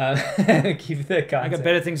 Keep the context. I got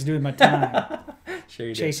better things to do with my time. Sure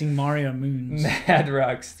you did. Chasing Mario moons. Mad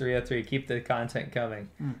Rocks 303. Keep the content coming.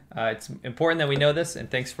 It's important that we know this, and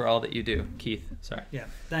thanks for all that you do, Keith. Sorry. Yeah,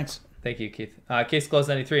 thanks. Thank you, Keith. Case closed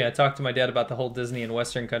 93. I talked to my dad about the whole Disney in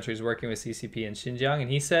Western countries working with CCP in Xinjiang, and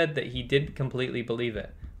he said that he didn't completely believe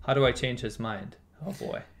it. How do I change his mind? Oh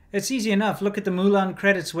boy. It's easy enough. Look at the Mulan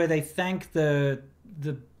credits where they thank the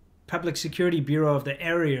Public Security Bureau of the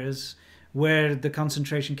areas where the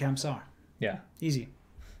concentration camps are. Yeah. Easy.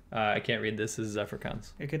 I can't read this. This is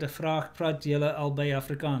Afrikaans. Ik het 'n vraag, praat julle albei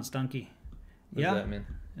Afrikaans? Dankie. What does that mean?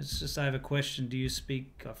 It's just I have a question. Do you speak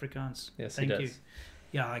Afrikaans? Yes, Thank he does. you.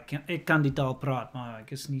 Ja, ik kan die taal praat, maar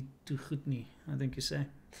ek is niet te goed nie, I think you say.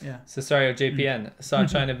 Yeah. Cesario JPN saw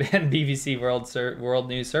China ban BBC World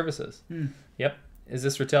News Services. Yep. Is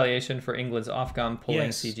this retaliation for England's Ofcom pulling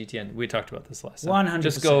Yes. CGTN? We talked about this last time. 100%.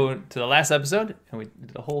 Just go to the last episode and we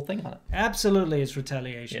did a whole thing on it. Absolutely, it's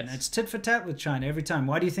retaliation. Yes. It's tit for tat with China every time.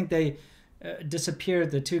 Why do you think they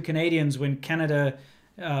disappeared the 2 Canadians when Canada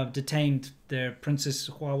detained their Princess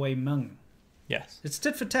Huawei Meng? Yes. It's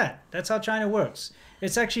tit for tat. That's how China works.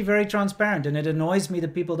 It's actually very transparent, and it annoys me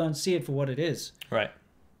that people don't see it for what it is. Right.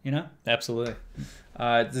 You know? Absolutely.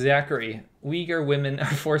 Zachary, Uyghur women are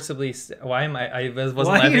forcibly... Why am I wasn't Why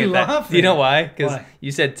are laughing you at that. laughing? Do you know why? Because Why?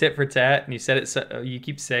 you said tit for tat, and you said it. You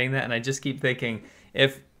keep saying that, and I just keep thinking,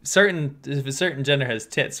 if a certain gender has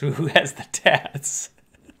tits, who has the tats?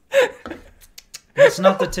 It's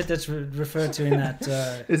not the tit that's referred to in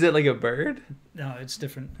that. Is it like a bird? No, it's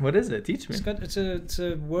different. What is it? Teach me. It's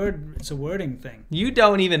a word. It's a wording thing. You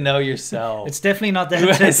don't even know yourself. It's definitely not that Who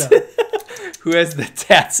tit has- though. Who has the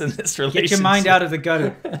tats in this relationship? Get your mind out of the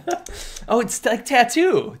gutter. Oh, it's like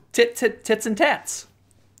tattoo. Tits and tats.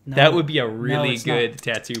 No. That would be a really it's good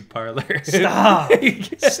tattoo parlor. Stop.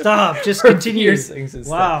 Stop. Just continue. Piercings and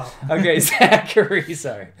Wow. stuff. Okay, Zachary,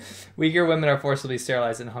 sorry. Uyghur women are forcibly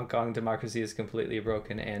sterilized in Hong Kong. Democracy is completely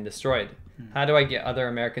broken and destroyed. How do I get other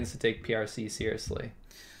Americans to take PRC seriously?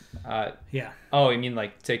 Yeah. Oh, you mean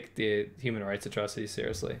like take the human rights atrocities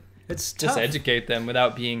seriously? It's Just tough. educate them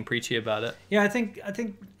without being preachy about it. Yeah, I think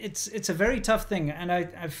it's a very tough thing, and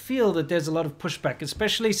I feel that there's a lot of pushback,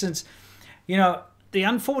 especially since, you know, the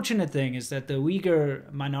unfortunate thing is that the Uyghur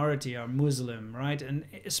minority are Muslim, right? And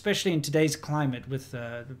especially in today's climate with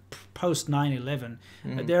post 9/11,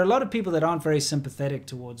 there are a lot of people that aren't very sympathetic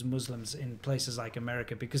towards Muslims in places like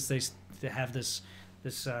America because they have this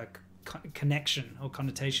connection or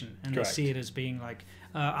connotation, and Correct. they see it as being like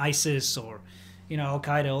ISIS or, you know, Al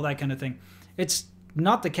Qaeda, all that kind of thing. It's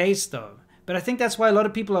not the case though, but I think that's why a lot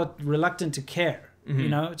of people are reluctant to care. You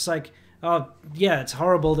know, it's like, oh yeah, it's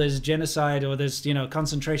horrible, there's genocide or there's, you know,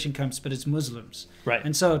 concentration camps, but it's Muslims. Right.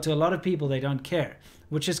 And so to a lot of people, they don't care,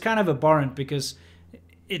 which is kind of abhorrent because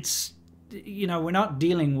it's, you know, we're not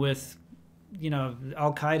dealing with, you know,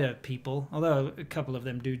 Al Qaeda people, although a couple of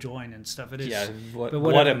them do join and stuff. It is. Yeah, but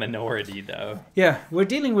what whatever. a minority though. Yeah, we're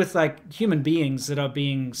dealing with like human beings that are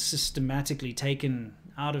being systematically taken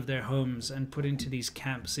out of their homes and put into these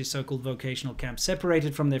camps, these so-called vocational camps,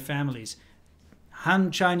 separated from their families.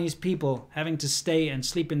 Han Chinese people having to stay and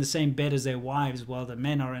sleep in the same bed as their wives while the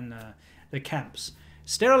men are in the camps.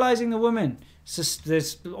 Sterilizing the women.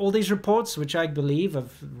 There's all these reports, which I believe,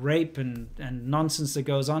 of rape and nonsense that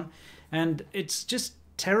goes on. And it's just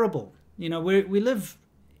terrible. You know, we live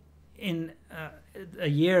in a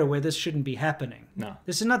year where this shouldn't be happening. No.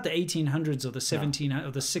 This is not the 1800s or the 1700s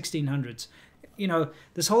or the 1600s. You know,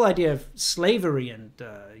 this whole idea of slavery and,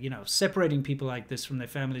 you know, separating people like this from their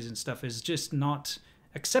families and stuff is just not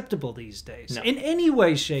acceptable these days. No. In any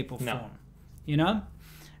way, shape, or No. form. You know?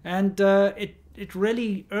 And it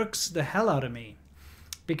really irks the hell out of me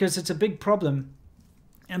because it's a big problem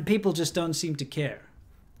and people just don't seem to care.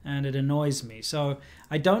 And it annoys me. So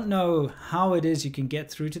I don't know how it is you can get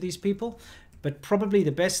through to these people, but probably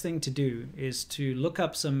the best thing to do is to look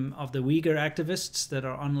up some of the Uyghur activists that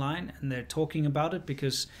are online and they're talking about it,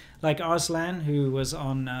 because like Arslan, who was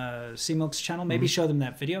on C-Milk's channel, maybe show them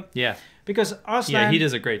that video. Yeah. Because Arslan, Yeah, he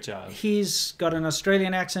does a great job. he's got an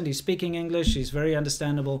Australian accent, he's speaking English, he's very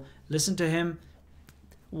understandable. Listen to him,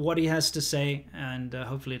 what he has to say, and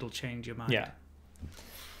hopefully it'll change your mind. Yeah.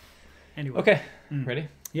 Anyway. Okay. Ready?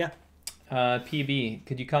 Yeah. PB,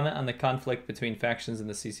 could you comment on the conflict between factions in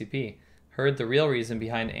the CCP? Heard the real reason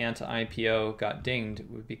behind anti-IPO got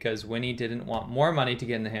dinged because Winnie didn't want more money to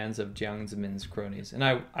get in the hands of Jiang Zemin's cronies. And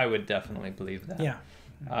I would definitely believe that. Yeah.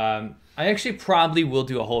 I actually probably will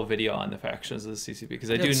do a whole video on the factions of the CCP because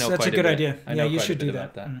I do know That's quite a good bit. idea. I know Yeah, you quite a should bit do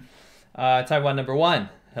about that. that. Taiwan #1.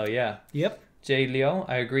 Hell yeah. Yep. J. Leo,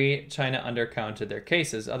 I agree. China undercounted their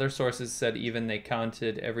cases. Other sources said even they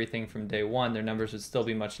counted everything from day one, their numbers would still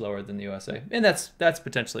be much lower than the USA. And that's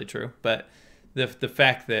potentially true, but the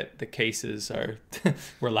fact that the cases are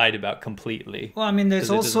were lied about completely. Well, I mean, there's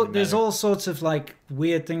 'cause it doesn't there's matter. all sorts of like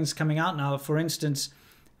weird things coming out now. For instance,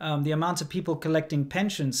 the amount of people collecting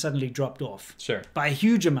pensions suddenly dropped off Sure. by a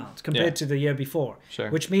huge amount compared Yeah. to the year before, Sure.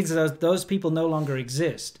 which means those people no longer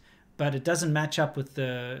exist. But it doesn't match up with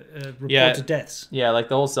the reported Yeah. deaths. Yeah, like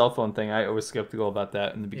the whole cell phone thing, I was skeptical about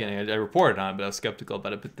that in the beginning. I reported on it, but I was skeptical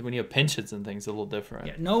about it. But when you have pensions and things, it's a little different.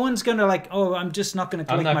 Yeah, no one's gonna like, oh, I'm just not gonna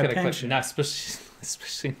collect I'm not my going to pension. not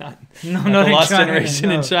especially not, No, not not the in lost China, generation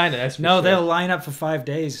no. in China. That's for No, sure. they'll line up for 5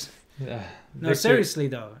 days. Yeah. No, Victor- seriously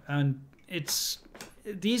though, and it's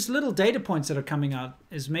these little data points that are coming out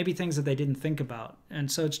is maybe things that they didn't think about, and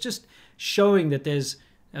so it's just showing that there's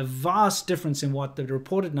a vast difference in what the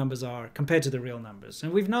reported numbers are compared to the real numbers,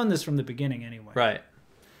 and we've known this from the beginning anyway. Right.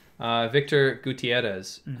 Victor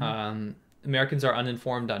Gutierrez. Mm-hmm. Americans are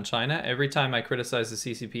uninformed on China. Every time I criticize the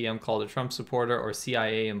CCP, I'm called a Trump supporter or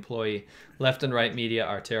CIA employee. Left and right media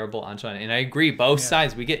are terrible on China. And I agree, both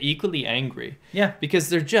sides. We get equally angry. Yeah. Because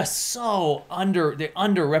they're just so they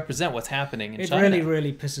underrepresent what's happening in China. It really,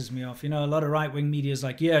 really pisses me off. You know, a lot of right-wing media is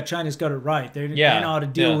like, yeah, China's got it right. They know how to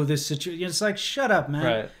deal with this situation. It's like, shut up, man.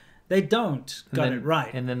 Right. They don't got it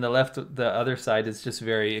right. And then the other side is just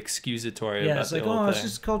very excusatory about it's the like, whole oh, thing. it's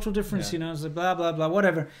just a cultural difference, you know, it's like blah, blah, blah,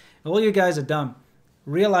 whatever. All you guys are dumb.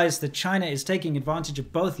 Realize that China is taking advantage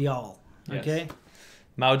of both y'all, okay? Yes.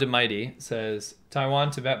 Mao de Mighty says,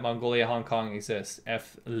 Taiwan, Tibet, Mongolia, Hong Kong exists.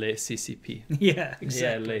 F le CCP. Yeah,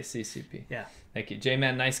 exactly. Yeah, le CCP. Yeah. Thank you.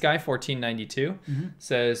 J-Man Nice Guy 1492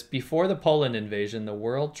 says, before the Poland invasion, the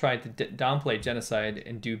world tried to downplay genocide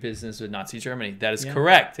and do business with Nazi Germany. That is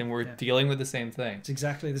correct, and we're dealing with the same thing. It's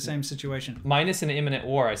exactly the same situation. Minus an imminent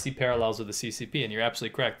war, I see parallels with the CCP, and you're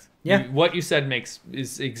absolutely correct. Yeah. What you said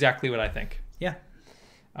is exactly what I think. Yeah.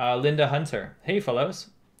 Linda Hunter. Hey, fellows.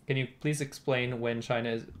 Can you please explain when China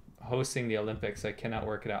is hosting the Olympics? I cannot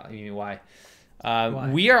work it out. I mean, why?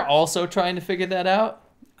 We are also trying to figure that out.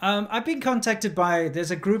 I've been contacted by, there's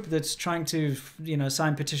a group that's trying to, you know,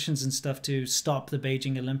 sign petitions and stuff to stop the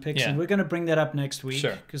Beijing Olympics. And we're going to bring that up next week.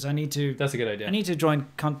 Sure. Because I need to. That's a good idea. I need to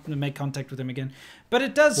make contact with them again. But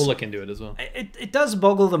it does. We'll look into it as well. It does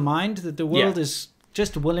boggle the mind that the world is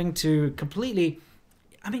just willing to completely.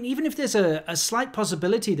 I mean, even if there's a slight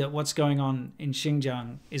possibility that what's going on in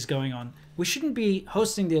Xinjiang is going on, we shouldn't be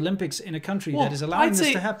hosting the Olympics in a country that is allowing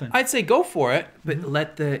this to happen. I'd say go for it, but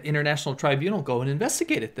let the International Tribunal go and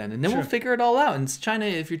investigate it then, and then we'll figure it all out. And China,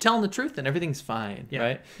 if you're telling the truth, then everything's fine,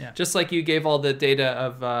 right? Yeah. Just like you gave all the data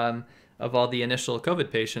of all the initial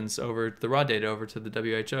COVID patients the raw data over to the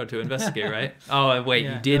WHO to investigate, right? Oh, wait,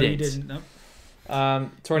 you didn't. No, you didn't.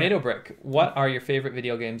 Nope. Tornado Brick, what are your favorite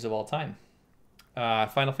video games of all time?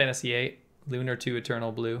 Final Fantasy VIII, Lunar 2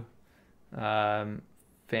 Eternal Blue,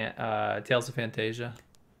 Tales of Fantasia,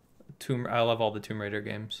 I love all the Tomb Raider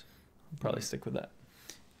games. I'll probably stick with that.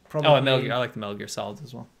 Probably, and Metal Gear, I like the Metal Gear Solids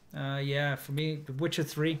as well. Yeah, for me, The Witcher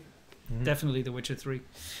 3. Definitely The Witcher 3.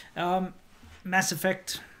 Mass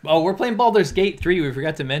Effect. Oh, we're playing Baldur's Gate 3, we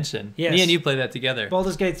forgot to mention. Yes. Me and you play that together.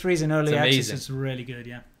 Baldur's Gate 3 is in early access. amazing. It's really good,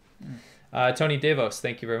 yeah. Tony Davos,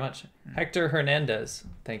 thank you very much. Hector Hernandez,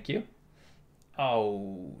 thank you.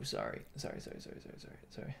 Oh, sorry.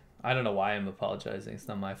 I don't know why I'm apologizing. It's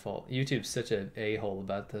not my fault. YouTube's such an a-hole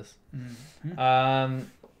about this.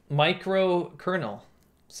 Micro Colonel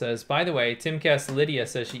says, by the way, Timcast Lydia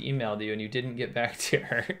says she emailed you and you didn't get back to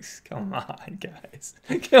her. Come on, guys.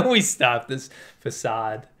 Can we stop this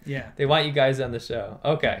facade? Yeah. They want you guys on the show.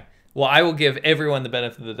 Okay. Well, I will give everyone the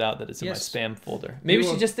benefit of the doubt that it's in my spam folder. Maybe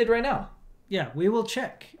she just did right now. Yeah, we will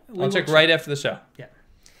check. I'll check right after the show. Yeah.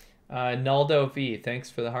 Naldo V, thanks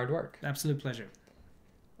for the hard work. Absolute pleasure.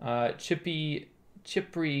 Chipri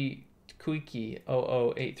Kuiki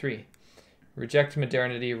 0083. Reject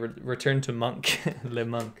modernity, return to monk. Le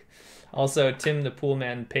monk. Also, Tim the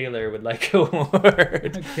Poolman Paler would like a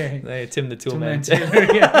word. Okay. Tim the Toolman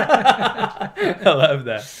Taylor. Yeah. I love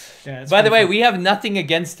that. Yeah, by the way, we have nothing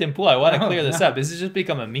against Tim Pool. I want to clear this up. This has just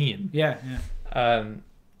become a meme. Yeah, yeah.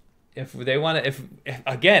 If they want to, if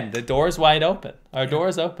again, the door's wide open. Our door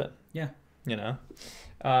is open. Yeah. You know.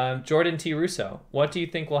 Jordan T. Russo, what do you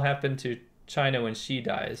think will happen to China when Xi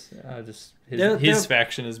dies? Just his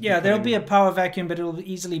faction is. Yeah, there'll be a power vacuum, but it'll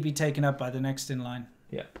easily be taken up by the next in line.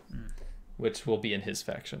 Yeah. Which will be in his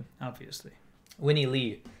faction. Obviously. Winnie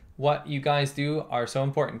Lee, what you guys do are so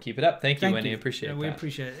important. Keep it up. Thank you, Winnie. Appreciate it. We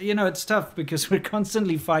appreciate it. You know, it's tough because we're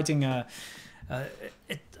constantly fighting. I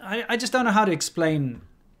just don't know how to explain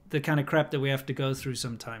the kind of crap that we have to go through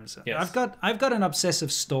sometimes. Yes. I've got an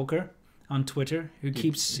obsessive stalker on Twitter who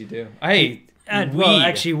keeps. You do. Hey, And well,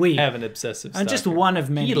 actually, we have an obsessive and just stalker. one of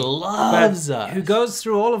many. He loves but us. Who goes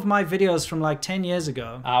through all of my videos from like 10 years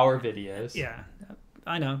ago. Our videos. Yeah,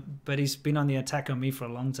 I know, but he's been on the attack on me for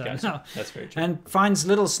a long time Gotcha. now. That's very true. And finds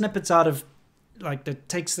little snippets out of, like, that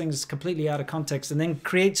takes things completely out of context and then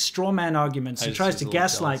creates straw man arguments and tries to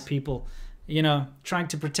gaslight people, you know, trying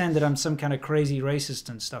to pretend that I'm some kind of crazy racist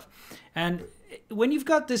and stuff. And when you've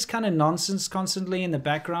got this kind of nonsense constantly in the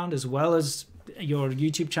background, as well as your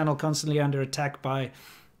YouTube channel constantly under attack by,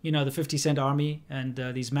 you know, the 50 Cent Army and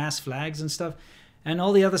these mass flags and stuff, and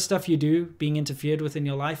all the other stuff you do being interfered with in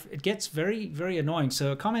your life, it gets very, very annoying.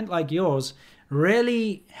 So a comment like yours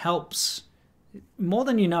really helps, more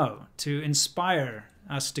than you know, to inspire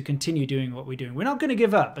us to continue doing what we're doing. We're not going to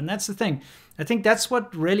give up, and that's the thing. I think that's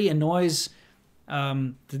what really annoys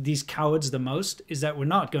these cowards the most, is that we're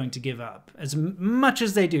not going to give up as much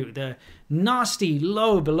as they do. The nasty,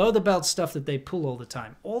 low, below the belt stuff that they pull all the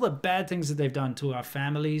time, all the bad things that they've done to our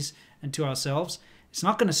families and to ourselves, it's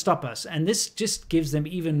not going to stop us. And this just gives them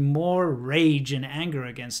even more rage and anger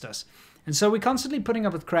against us. And so we're constantly putting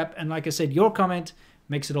up with crap. And like I said, your comment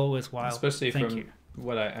makes it all worthwhile. Especially Thank from you.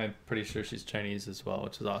 what I'm pretty sure she's Chinese as well,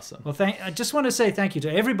 which is awesome. Well, I just want to say thank you to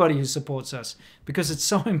everybody who supports us, because it's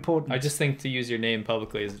so important. I just think to use your name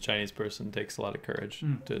publicly as a Chinese person takes a lot of courage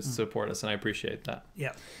to support us, and I appreciate that.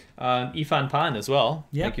 Yeah. Ifan Pan as well.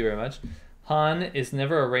 Yeah. Thank you very much. Han is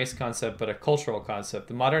never a race concept, but a cultural concept.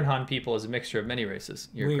 The modern Han people is a mixture of many races.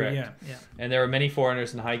 You're correct. Yeah. And there were many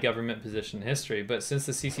foreigners in high government position in history, but since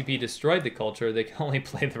the CCP destroyed the culture, they can only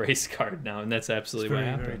play the race card now, and that's absolutely what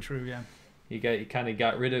happened. Very true, yeah. You kind of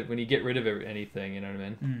got rid of, when you get rid of anything, you know what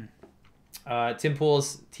I mean? Tim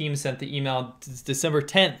Pool's team sent the email December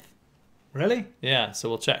 10th. Really? Yeah, so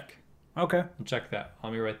we'll check. Okay. We'll check that.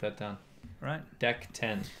 Let me write that down. Right. Deck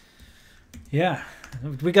 10. Yeah.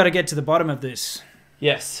 We got to get to the bottom of this.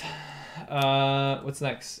 Yes. What's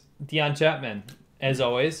next? Dion Chapman, as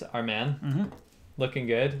always, our man. Looking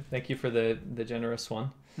good. Thank you for the generous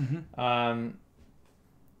one.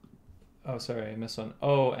 Oh, sorry, I missed one.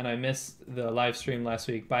 Oh, and I missed the live stream last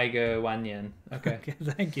week. Baiga Wanyan. Okay.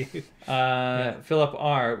 Thank you. Philip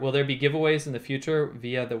R. Will there be giveaways in the future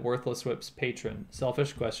via the Worthless Whips patron?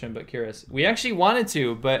 Selfish question, but curious. We actually wanted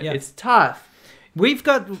to, but it's tough. We've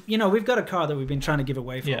got a car that we've been trying to give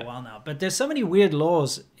away for a while now, but there's so many weird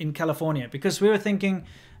laws in California, because we were thinking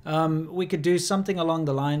we could do something along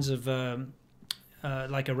the lines of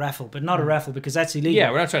like a raffle, but not a raffle, because that's illegal.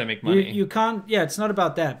 Yeah, we're not trying to make money. You can't. Yeah, it's not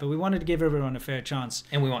about that, but we wanted to give everyone a fair chance.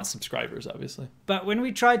 And we want subscribers, obviously. But when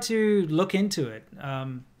we tried to look into it,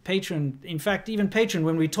 Patron, in fact, even Patron,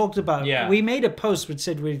 when we talked about, we made a post which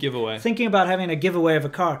said we're thinking about having a giveaway of a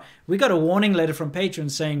car. We got a warning letter from Patron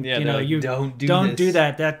saying, you know, you don't do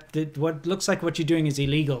that. That what looks like what you're doing is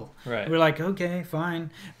illegal. Right. We're like, okay,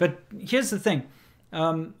 fine. But here's the thing.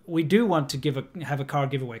 We do want to have a car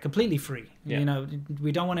giveaway completely free. Yeah. You know,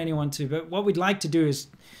 we don't want anyone to, but what we'd like to do is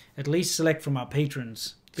at least select from our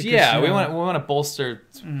patrons. Because, we want to bolster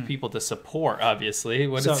people to support, obviously.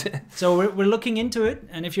 So we're looking into it,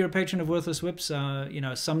 and if you're a patron of Worthless Whips, you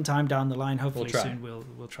know, sometime down the line, hopefully soon,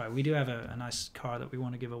 we'll try. We do have a nice car that we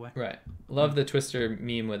want to give away. Right. Love the Twister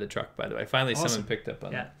meme with the truck, by the way. Finally, someone picked up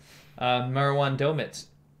on that. Marwan Domit.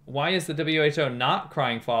 Why is the WHO not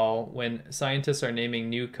crying foul when scientists are naming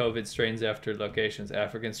new COVID strains after locations?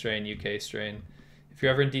 African strain, UK strain. If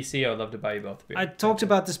you're ever in DC, I would love to buy you both. I talked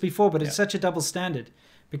about this before, but it's such a double standard,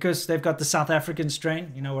 because they've got the South African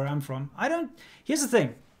strain, you know, where I'm from. Here's the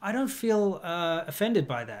thing. I don't feel offended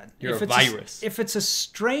by that. You're a virus. If it's a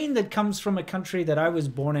strain that comes from a country that I was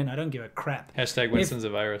born in, I don't give a crap. Hashtag Winston's a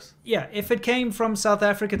virus. Yeah, if it came from South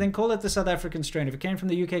Africa, then call it the South African strain. If it came from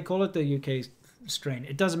the UK, call it the UK strain.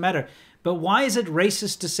 It doesn't matter. But why is it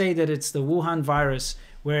racist to say that it's the Wuhan virus,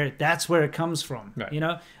 where that's where it comes from? Right. You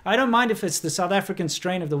know, I don't mind if it's the South African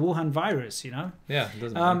strain of the Wuhan virus, you know? Yeah, it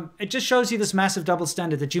doesn't matter. It just shows you this massive double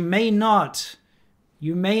standard that you may not.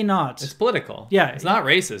 It's political. Yeah. It's not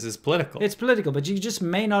racist, it's political. It's political, but you just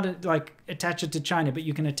may not like attach it to China, but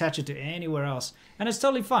you can attach it to anywhere else. And it's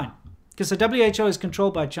totally fine. Because the WHO is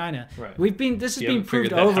controlled by China. Right. This has been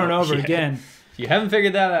proved over and over again. You haven't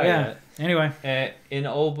figured that out yet. Anyway.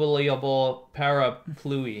 Inobeliable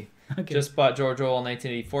Paraplui. Okay. Just bought George Orwell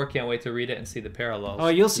 1984. Can't wait to read it and see the parallels. Oh,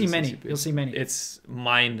 you'll see many. You'll see many. It's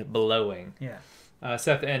mind-blowing. Yeah.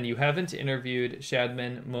 Seth N., you haven't interviewed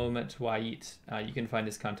Shadman Moment Wait. You can find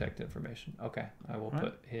his contact information. Okay. I will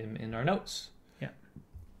put him in our notes. Yeah.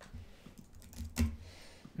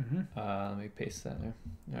 Let me paste that there.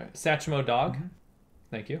 All right. Satchmo Dog.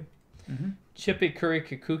 Thank you. Chippy Curry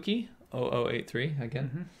Kikuki. 0083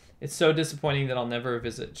 again. It's so disappointing that I'll never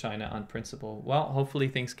visit China on principle. Well, hopefully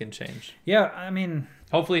things can change. Yeah, I mean,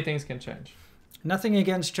 hopefully things can change. Nothing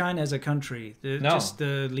against China as a country. Just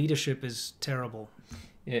the leadership is terrible.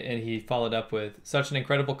 And he followed up with, such an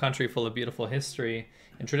incredible country full of beautiful history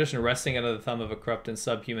and tradition resting under the thumb of a corrupt and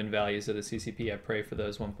subhuman values of the CCP. I pray for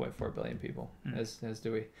those 1.4 billion people, as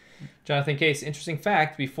do we. Jonathan Case, interesting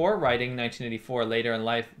fact, before writing 1984, later in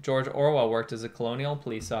life, George Orwell worked as a colonial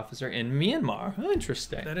police officer in Myanmar. Oh,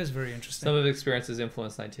 interesting. That is very interesting. Some of his experiences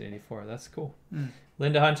influenced 1984. That's cool.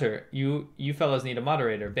 Linda Hunter, you fellows need a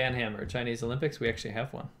moderator. Banhammer, Chinese Olympics, we actually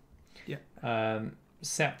have one. Yeah.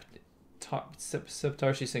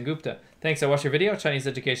 Saptarshi Sengupta. Thanks, I watched your video. Chinese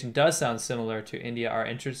education does sound similar to India. Our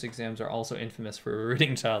entrance exams are also infamous for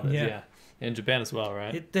rooting childhood. Yeah. In Japan as well,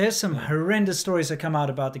 right? There's some horrendous stories that come out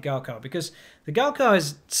about the Gaokao, because the Gaokao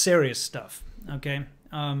is serious stuff, okay?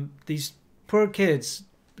 These poor kids,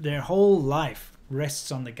 their whole life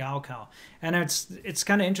rests on the Gaokao. And it's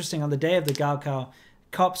kind of interesting. On the day of the Gaokao,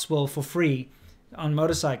 cops will, for free, on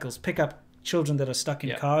motorcycles, pick up children that are stuck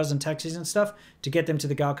in cars and taxis and stuff to get them to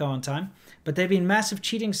the Gaokao on time. But there have been massive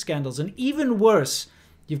cheating scandals. And even worse,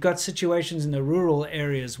 you've got situations in the rural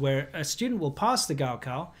areas where a student will pass the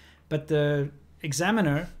Gaokao, but the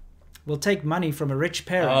examiner will take money from a rich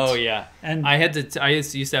parent. Oh yeah, and I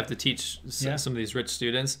used to have to teach some of these rich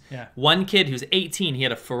students. Yeah. One kid who's 18, he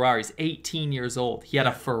had a Ferrari. He's 18 years old. He had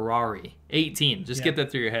a Ferrari. 18. Just get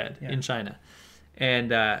that through your head in China,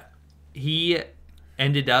 and he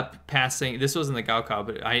ended up passing. This wasn't the Gaokao,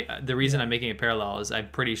 but the reason I'm making a parallel is I'm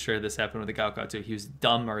pretty sure this happened with the Gaokao too. He was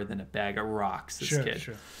dumber than a bag of rocks. This kid.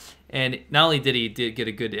 Sure. And not only did he get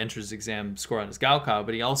a good entrance exam score on his Gaokao,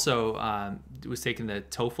 but he also was taking the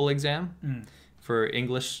TOEFL exam for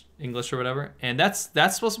English or whatever. And that's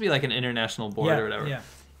supposed to be like an international board or whatever. Yeah.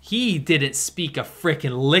 He didn't speak a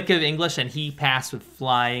frickin' lick of English, and he passed with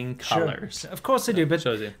flying colors. Sure. Of course they do, but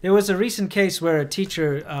there was a recent case where a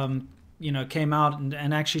teacher came out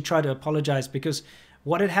and actually tried to apologize, because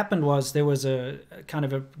what had happened was there was a kind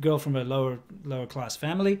of a girl from a lower class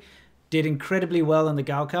family, did incredibly well in the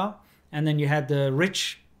Gaokao, and then you had the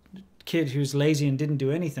rich kid who's lazy and didn't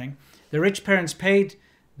do anything. The rich parents paid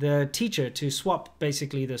the teacher to swap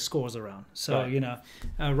basically the scores around. So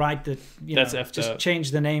just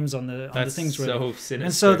change the names on the things. That's so sinister.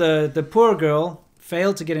 And so the poor girl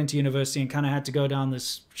failed to get into university and kind of had to go down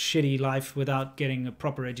this shitty life without getting a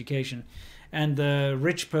proper education. And the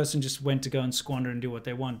rich person just went to go and squander and do what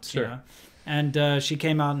they want. Sure. You know? And she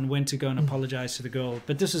came out and went to go and apologize to the girl.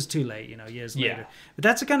 But this was too late, years later. But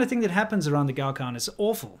that's the kind of thing that happens around the Gaokao, and it's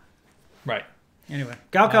awful. Right. Anyway,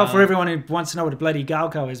 Gaokao, for everyone who wants to know what a bloody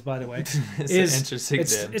Gaokao is, by the way,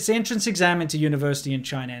 it's the entrance exam into university in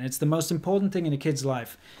China, and it's the most important thing in a kid's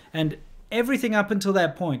life. And everything up until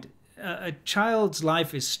that point, a child's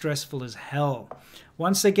life is stressful as hell.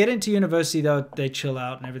 Once they get into university, though, they chill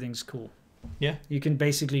out and everything's cool. Yeah, you can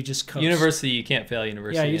basically just coast. University, you can't fail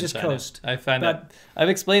university. Yeah, you just China. coast. I find that I've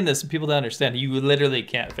explained this, and people don't understand. You literally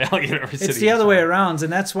can't fail university. It's the other way around,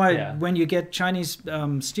 and that's why when you get Chinese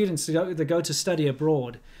students that go to study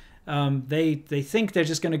abroad, they think they're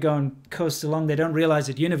just going to go and coast along. They don't realize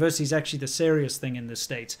that university is actually the serious thing in the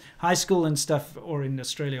States. High school and stuff, or in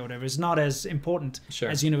Australia or whatever, is not as important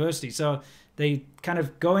as university. So they kind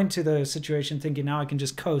of go into the situation thinking, now I can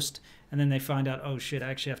just coast, and then they find out, oh shit, I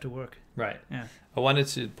actually have to work. Right. Yeah. I wanted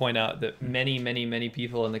to point out that many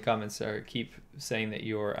people in the comments keep saying that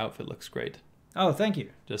your outfit looks great. Oh, thank you.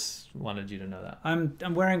 Just wanted you to know that. I'm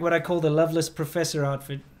wearing what I call the Loveless Professor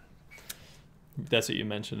outfit. That's what you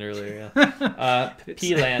mentioned earlier, yeah.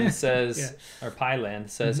 P-Land says, or Pyland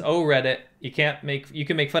says, oh, Reddit, you can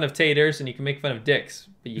make fun of taters and you can make fun of dicks,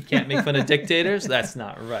 but you can't make fun of dictators? That's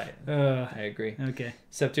not right. I agree. Okay.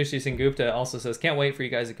 Saptushi Sengupta also says, can't wait for you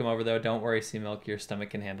guys to come over, though. Don't worry, Sea Milk, your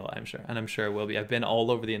stomach can handle it, I'm sure. And I'm sure it will be. I've been all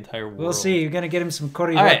over the entire world. We'll see. You're going to get him some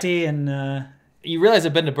koriyoti and... You realize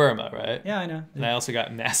I've been to Burma, right? Yeah, I know. And I also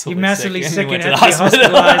got massively sick and went and to the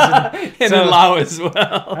hospital. And in Laos as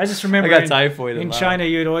well. I just remember I got typhoid in China,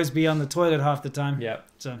 you'd always be on the toilet half the time. Yeah.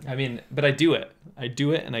 So I mean, but I do it.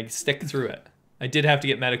 And I stick through it. I did have to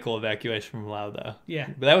get medical evacuation from Laos, though. Yeah.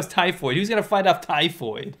 But that was typhoid. Who's going to fight off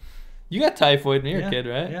typhoid? You got typhoid when you were a kid,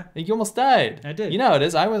 right? Yeah. I think you almost died. I did. You know how it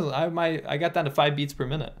is. I got down to 5 beats per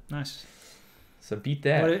minute. Nice. So beat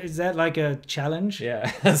that. What, is that like a challenge?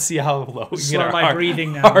 Yeah. See how low we can get our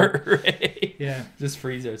breathing now. Heart rate. Yeah. Just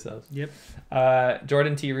freeze ourselves. Yep.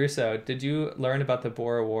 Jordan T. Russo, did you learn about the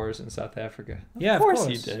Boer Wars in South Africa? Yeah, of course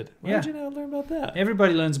you did. Why did you not learn about that?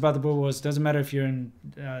 Everybody learns about the Boer Wars. Doesn't matter if you're in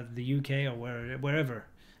the UK or wherever.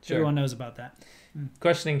 Sure. Everyone knows about that.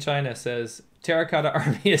 Questioning China says terracotta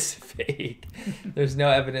army is fake. There's no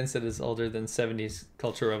evidence that it's older than 70s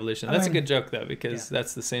Cultural Revolution. That's a good joke though, because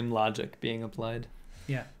that's the same logic being applied.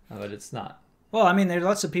 Yeah. But it's not. Well, I mean, there are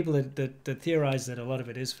lots of people that theorize that a lot of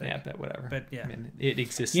it is fake. Yeah, but whatever. But yeah, I mean, it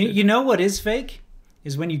exists. You know what is fake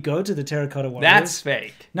is when you go to the terracotta warriors. That's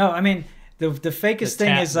fake. No, I mean the fakest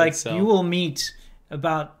thing is like itself. you will meet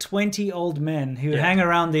about 20 old men who hang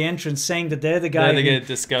around the entrance saying that they're the guy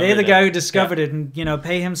They're the guy who discovered it, and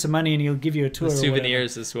pay him some money and he'll give you a tour. The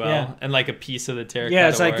souvenirs as well, and like a piece of the terracotta. Yeah,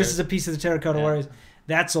 it's like warriors. this is a piece of the terracotta warriors.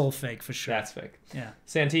 That's all fake for sure. That's fake. Yeah.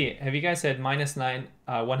 Santee, have you guys had -9,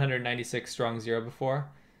 196 strong 0 before?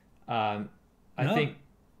 I think.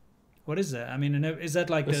 What is that? I mean, is that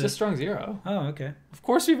like it's a strong 0. Oh, okay. Of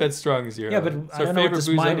course we've had strong 0. Yeah, but it's I don't know what this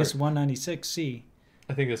 -196C.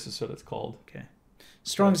 I think this is what it's called. Okay.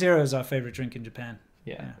 Strong 0 is our favorite drink in Japan.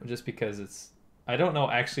 Yeah, just because it's... I don't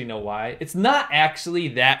actually know why. It's not actually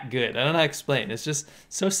that good. I don't know how to explain. It's just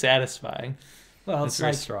so satisfying. Well, it's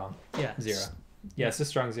very strong. Yeah. 0. Yeah, it's a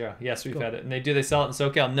strong 0. Yes, we've had it. And they sell it in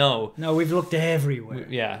SoCal? No. No, we've looked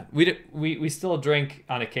everywhere. We still drink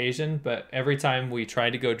on occasion, but every time we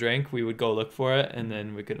tried to go drink, we would go look for it, and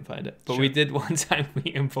then we couldn't find it. But we did one time.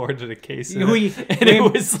 We imported a case of it, and it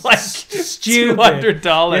was like stupid.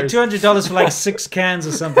 $200. Yeah, $200 for like 6 cans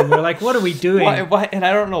or something. We're like, what are we doing? Why? And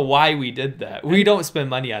I don't know why we did that. We don't spend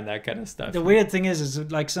money on that kind of stuff. The weird thing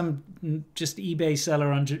is like some just eBay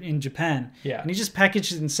seller in Japan. Yeah. And he just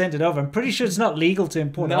packaged it and sent it over. I'm pretty sure it's not legal to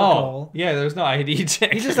import alcohol. Yeah, there's no ID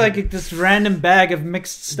check. He just like this random bag of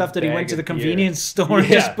mixed stuff that he went to the convenience store and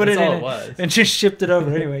just put it in and just shipped it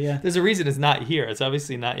over. Anyway, yeah. There's a reason it's not here. It's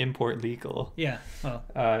obviously not import legal. Yeah. Well,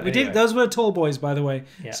 anyway. did. Those were tall boys, by the way.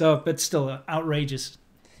 Yeah. So, but still outrageous.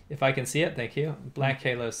 If I can see it, thank you. Black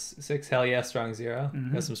Halo 6, hell yeah, strong 0.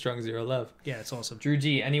 Got some strong 0 love. Yeah, it's awesome. Drew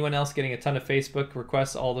G, anyone else getting a ton of Facebook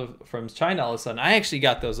requests from China all of a sudden? I actually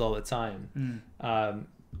got those all the time.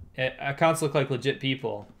 Accounts look like legit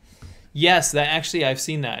people. Yes, I've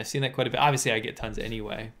seen that. I've seen that quite a bit. Obviously, I get tons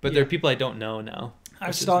anyway, but there are people I don't know now.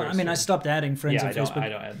 I stopped adding friends on Facebook. I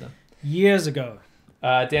don't add them. Years ago.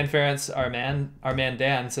 Dan Ferentz, our man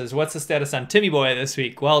Dan, says, what's the status on Timmy Boy this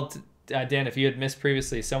week? Well, Dan, if you had missed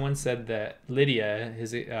previously, someone said that Lydia,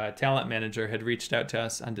 his talent manager, had reached out to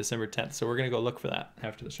us on December 10th. So we're going to go look for that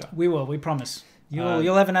after the show. We will. We promise.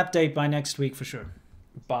 You'll have an update by next week for sure.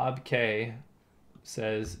 Bob K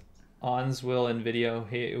says, Ons will en video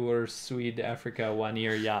he ur Africa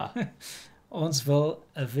wanneer ja. Ons wil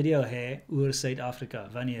a video he ur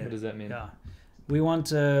Zuid-Afrika wanneer. What does that mean? Yeah. We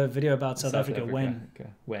want a video about South Africa. When? Okay.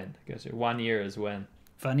 When? I guess 1 year is when.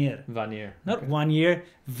 Wanneer. Wanneer. Not 1 year,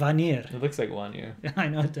 wanneer. It looks like 1 year. I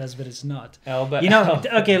know it does, but it's not.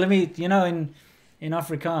 Okay, let me, in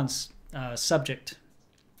Afrikaans, subject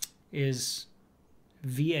is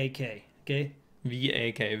VAK, okay?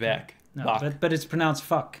 VAK, VAK. No, but it's pronounced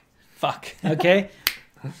fuck. Fuck. Okay?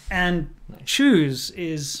 And choose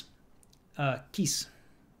is kies.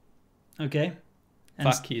 Okay? And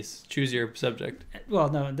fuck kies. Choose your subject. Well,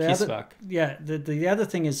 no. Fuck. Yeah, the other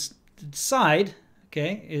thing is side,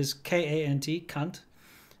 okay, is KANT, cunt.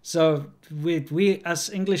 So we us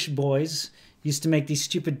English boys used to make these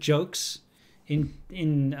stupid jokes in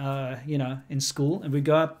school, and we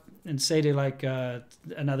go up and say to like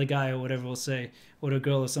another guy or whatever will say, or a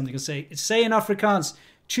girl or something will say in Afrikaans,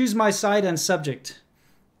 choose my side and subject.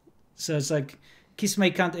 So it's like kies my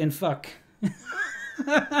kant en fuck.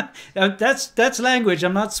 That's language.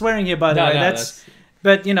 I'm not swearing here, by the way.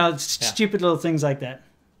 But stupid little things like that.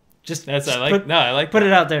 Just put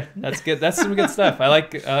it out there. That's good. That's some good stuff. I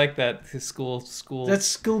like that school. That's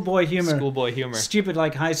schoolboy humor. Schoolboy humor. Stupid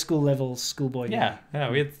like high school level schoolboy humor.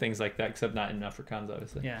 Yeah, we had things like that, except not in Afrikaans,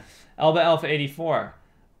 obviously. Yeah. Alpha 84.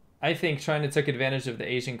 I think China took advantage of the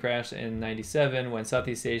Asian crash in '97 when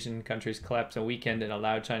Southeast Asian countries collapsed a weekend and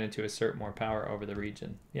allowed China to assert more power over the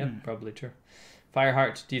region. Yeah, probably true.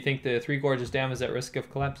 Fireheart, do you think the Three Gorges Dam is at risk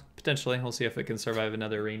of collapse? Potentially. We'll see if it can survive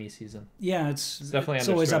another rainy season. Yeah, it's definitely it's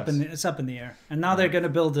always stress. up in the air. And now they're going to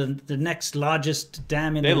build the next largest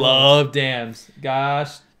dam in the world. They love dams.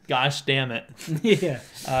 Gosh damn it.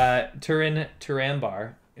 Yeah. Turin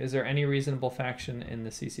Turambar. Is there any reasonable faction in the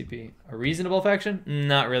CCP? A reasonable faction?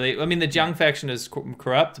 Not really. I mean, the Jiang faction is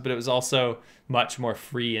corrupt, but it was also much more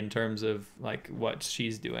free in terms of like what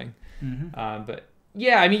she's doing. But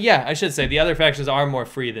I should say the other factions are more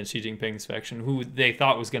free than Xi Jinping's faction, who they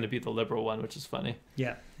thought was going to be the liberal one, which is funny.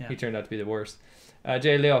 Yeah. He turned out to be the worst.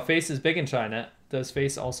 Jay Leo, face is big in China. Does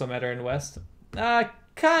face also matter in West? Kind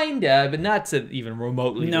Kinda, but not to even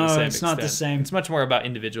remotely the same it's not the extent. same. It's much more about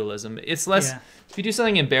individualism. It's less, if you do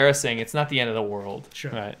something embarrassing, it's not the end of the world.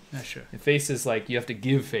 Sure. Right. Yeah, sure. Face is like, you have to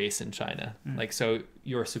give face in China. Like, so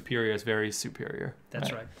your superior is very superior.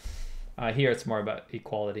 That's right. Here it's more about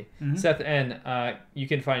equality. Seth N., you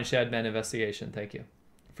can find Shadman Investigation. Thank you.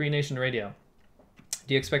 Free Nation Radio.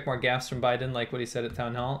 Do you expect more gaffes from Biden, like what he said at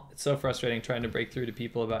Town Hall? It's so frustrating trying to break through to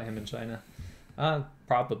people about him in China.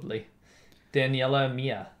 Probably. Daniela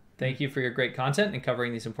Mia, thank you for your great content and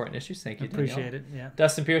covering these important issues. Thank you, Appreciate it, yeah.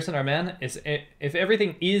 Dustin Pearson, our man, if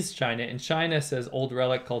everything is China and China says old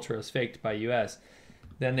relic culture is faked by U.S.,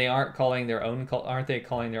 then they aren't calling their own aren't they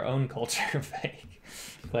calling their own culture fake?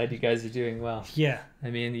 Glad you guys are doing well. Yeah. I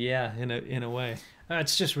mean, yeah, in a way.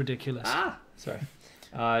 It's just ridiculous. Sorry.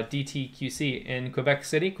 DTQC in Quebec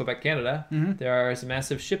City, Quebec, Canada, there is a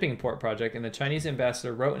massive shipping port project, and the Chinese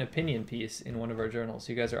ambassador wrote an opinion piece in one of our journals.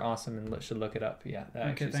 You guys are awesome and should look it up. Yeah.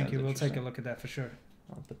 Okay, thank you. We'll take a look at that for sure.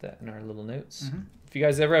 I'll put that in our little notes. If you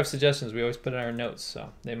guys ever have suggestions, we always put it in our notes, so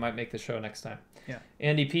they might make the show next time. Yeah.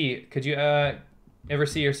 Andy P, could you ever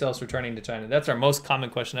see yourselves returning to China? That's our most common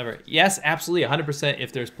question ever. Yes, absolutely, 100%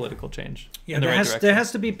 if there's political change. Yeah, there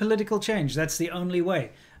has to be political change. That's the only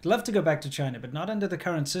way. I'd love to go back to China, but not under the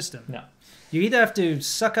current system. No. You either have to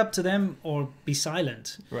suck up to them or be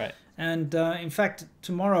silent. Right. And in fact,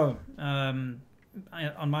 tomorrow on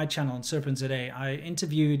my channel on SerpentZA, I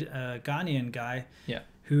interviewed a Ghanaian guy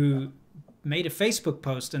who made a Facebook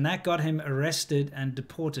post, and that got him arrested and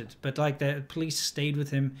deported. But like the police stayed with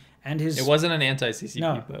him and his... It wasn't an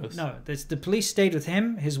anti-CCP post. No, the police stayed with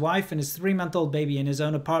him, his wife, and his 3-month-old baby in his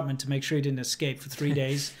own apartment to make sure he didn't escape for 3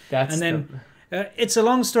 days. It's a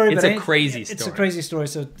long story, but it's a crazy story. It's a crazy story,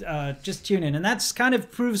 so just tune in. And that's kind of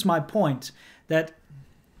proves my point that,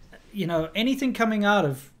 you know, anything coming out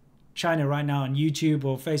of China right now on YouTube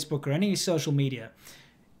or Facebook or any social media,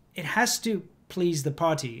 it has to please the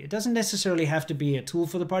party. It doesn't necessarily have to be a tool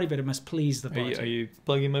for the party, but it must please the party. Are you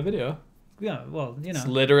plugging my video? Yeah, well, you know. It's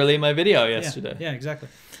literally my video yesterday. Yeah, exactly.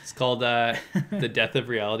 It's called The Death of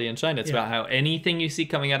Reality in China. It's about how anything you see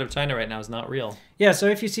coming out of China right now is not real. Yeah, so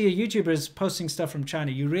if you see a YouTuber is posting stuff from China,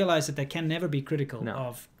 you realize that they can never be critical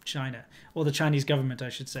of China, or the Chinese government, I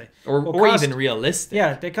should say. Or even realistic.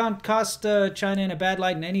 Yeah, they can't cast China in a bad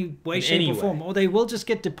light in any way, shape, or form. Or they will just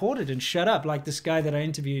get deported and shut up, like this guy that I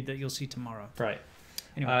interviewed that you'll see tomorrow. Right.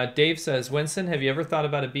 Anyway. Dave says, Winston, have you ever thought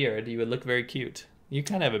about a beard? You would look very cute. You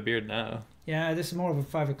kind of have a beard now. Yeah, this is more of a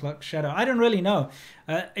 5 o'clock shadow. I don't really know.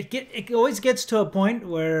 It always gets to a point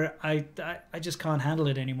where I just can't handle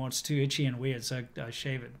it anymore. It's too itchy and weird, so I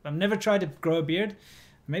shave it. I've never tried to grow a beard.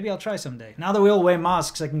 Maybe I'll try someday. Now that we all wear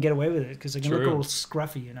masks, I can get away with it because I can look all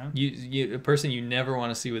scruffy, you know? A person you never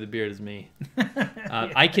want to see with a beard is me.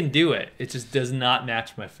 I can do it. It just does not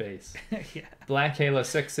match my face. Yeah. Black Halo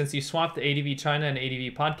 6, since you swapped the ADVChina and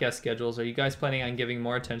ADV podcast schedules, are you guys planning on giving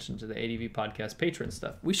more attention to the ADV podcast patron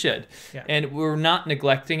stuff? We should. Yeah. And we're not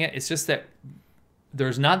neglecting it. It's just that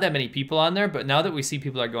there's not that many people on there, but now that we see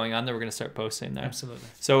people are going on there, we're going to start posting there. Absolutely.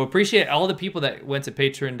 So appreciate all the people that went to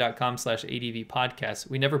patreon.com/ADV podcast.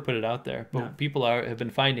 We never put it out there, but people have been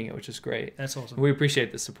finding it, which is great. That's awesome. We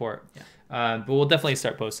appreciate the support. Yeah. But we'll definitely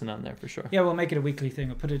start posting on there for sure. Yeah, we'll make it a weekly thing.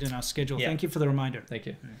 We'll put it in our schedule. Yeah. Thank you for the reminder. Thank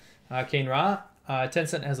you. Kane Ra,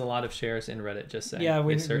 Tencent has a lot of shares in Reddit, just saying. Yeah,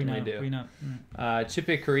 we certainly do. We know.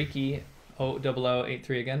 Chippe Kariki,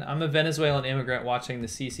 0083 again. I'm a Venezuelan immigrant watching the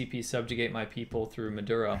CCP subjugate my people through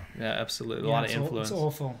Maduro. Yeah, absolutely. A lot of influence. It's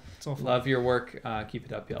awful. It's awful. Love your work. Keep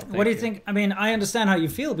it up, y'all. What do you think? I mean, I understand how you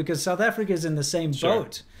feel because South Africa is in the same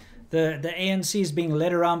boat. The ANC is being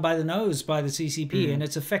led around by the nose by the CCP, and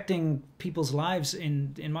it's affecting people's lives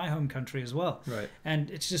in my home country as well. Right. And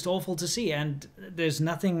it's just awful to see. And there's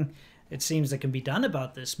nothing, it seems, that can be done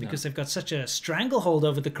about this because they've got such a stranglehold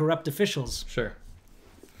over the corrupt officials. Sure.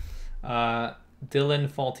 Dylan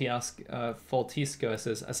Faltisco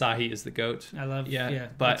says Asahi is the goat. I love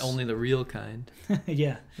but only the real kind.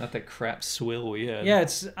 Yeah. Not the crap swill we had. Yeah,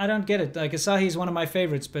 I don't get it. Like Asahi is one of my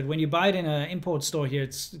favorites, but when you buy it in an import store here,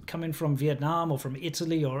 it's coming from Vietnam or from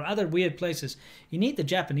Italy or other weird places. You need the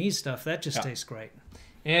Japanese stuff. That just tastes great.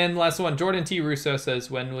 And last one, Jordan T. Russo says,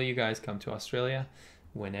 when will you guys come to Australia?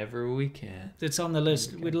 Whenever we can. It's on the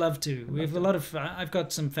list. We'd love to. We have a lot of... I've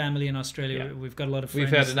got some family in Australia. Yeah. We've got a lot of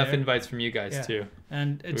friends. We've had enough invites from you guys too.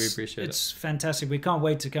 And we appreciate it. It's fantastic. We can't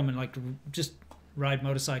wait to come and just ride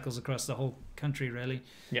motorcycles across the whole country, really.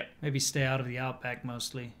 Yeah. Maybe stay out of the outback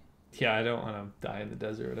mostly. Yeah, I don't want to die in the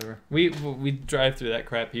desert or whatever. We drive through that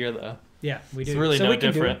crap here though. Yeah, we do. It's really no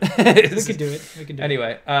different. We could do it.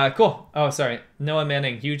 Anyway, cool. Oh, sorry. Noah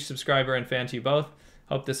Manning, huge subscriber and fan to you both.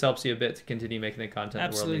 Hope this helps you a bit to continue making the content.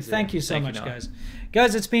 Absolutely. The world needs. Thank you so much, Noah. guys.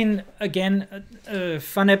 Guys, it's been, again, a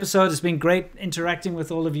fun episode. It's been great interacting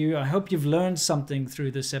with all of you. I hope you've learned something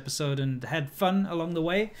through this episode and had fun along the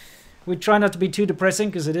way. We try not to be too depressing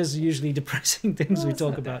because it is usually depressing things we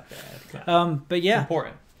talk about. But yeah, it's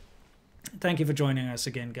important. Thank you for joining us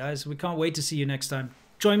again, guys. We can't wait to see you next time.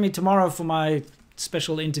 Join me tomorrow for my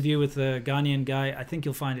special interview with the Ghanaian guy. I think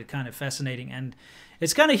you'll find it kind of fascinating, and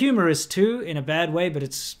it's kind of humorous too, in a bad way,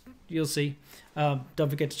 but you'll see. Don't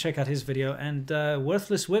forget to check out his video. And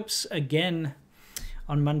Worthless Whips again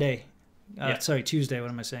on Monday. Sorry, Tuesday. What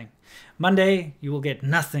am I saying? Monday, you will get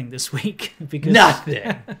nothing this week. Because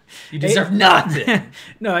nothing. You deserve nothing.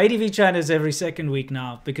 No, ADVChina is every second week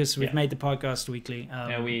now because we've made the podcast weekly.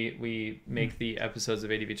 And we make the episodes of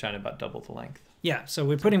ADVChina about double the length. Yeah, so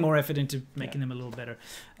we're putting more effort into making them a little better.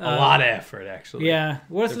 A lot of effort, actually. Yeah,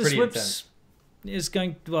 Worthless Whips intense. is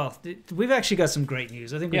going... Well, we've actually got some great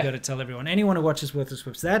news. I think we've got to tell everyone. Anyone who watches Worthless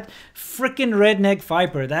Whips, that frickin' redneck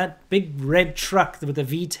Viper, that big red truck with the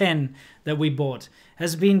V10 that we bought,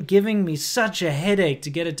 has been giving me such a headache to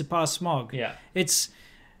get it to pass smog. Yeah. It's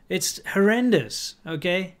horrendous,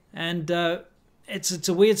 okay? And it's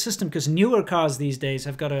a weird system because newer cars these days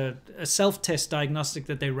have got a self-test diagnostic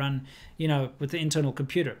that they run, with the internal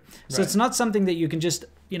computer. So it's not something that you can just,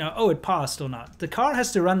 it passed or not. The car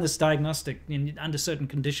has to run this diagnostic under certain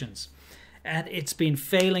conditions. And it's been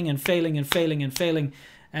failing and failing and failing and failing.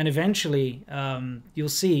 And eventually, you'll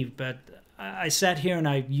see, but I sat here and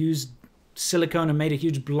I used silicone and made a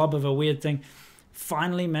huge blob of a weird thing.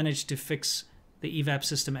 Finally managed to fix the evap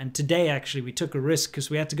system, and today actually we took a risk because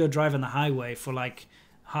we had to go drive on the highway for like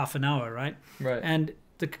half an hour, right? And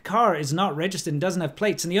the car is not registered and doesn't have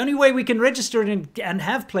plates, and the only way we can register it and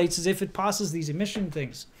have plates is if it passes these emission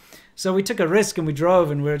things. So we took a risk and we drove,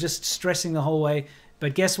 and we were just stressing the whole way,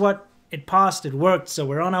 but guess what? It passed, it worked, so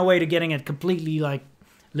we're on our way to getting it completely like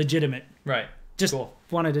legitimate. Just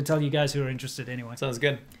wanted to tell you guys who are interested anyway. Sounds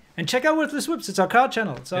good. And check out Worthless Whips. It's our car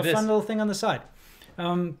channel. It's our fun little thing on the side.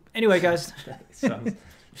 Anyway, guys. sounds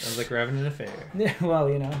like we're having an affair. Yeah, well,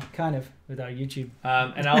 kind of with our YouTube.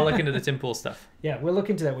 And I'll look into the Tim Pool stuff. Yeah, we'll look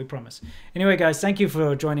into that, we promise. Anyway, guys, thank you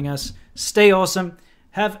for joining us. Stay awesome.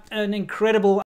 Have an incredible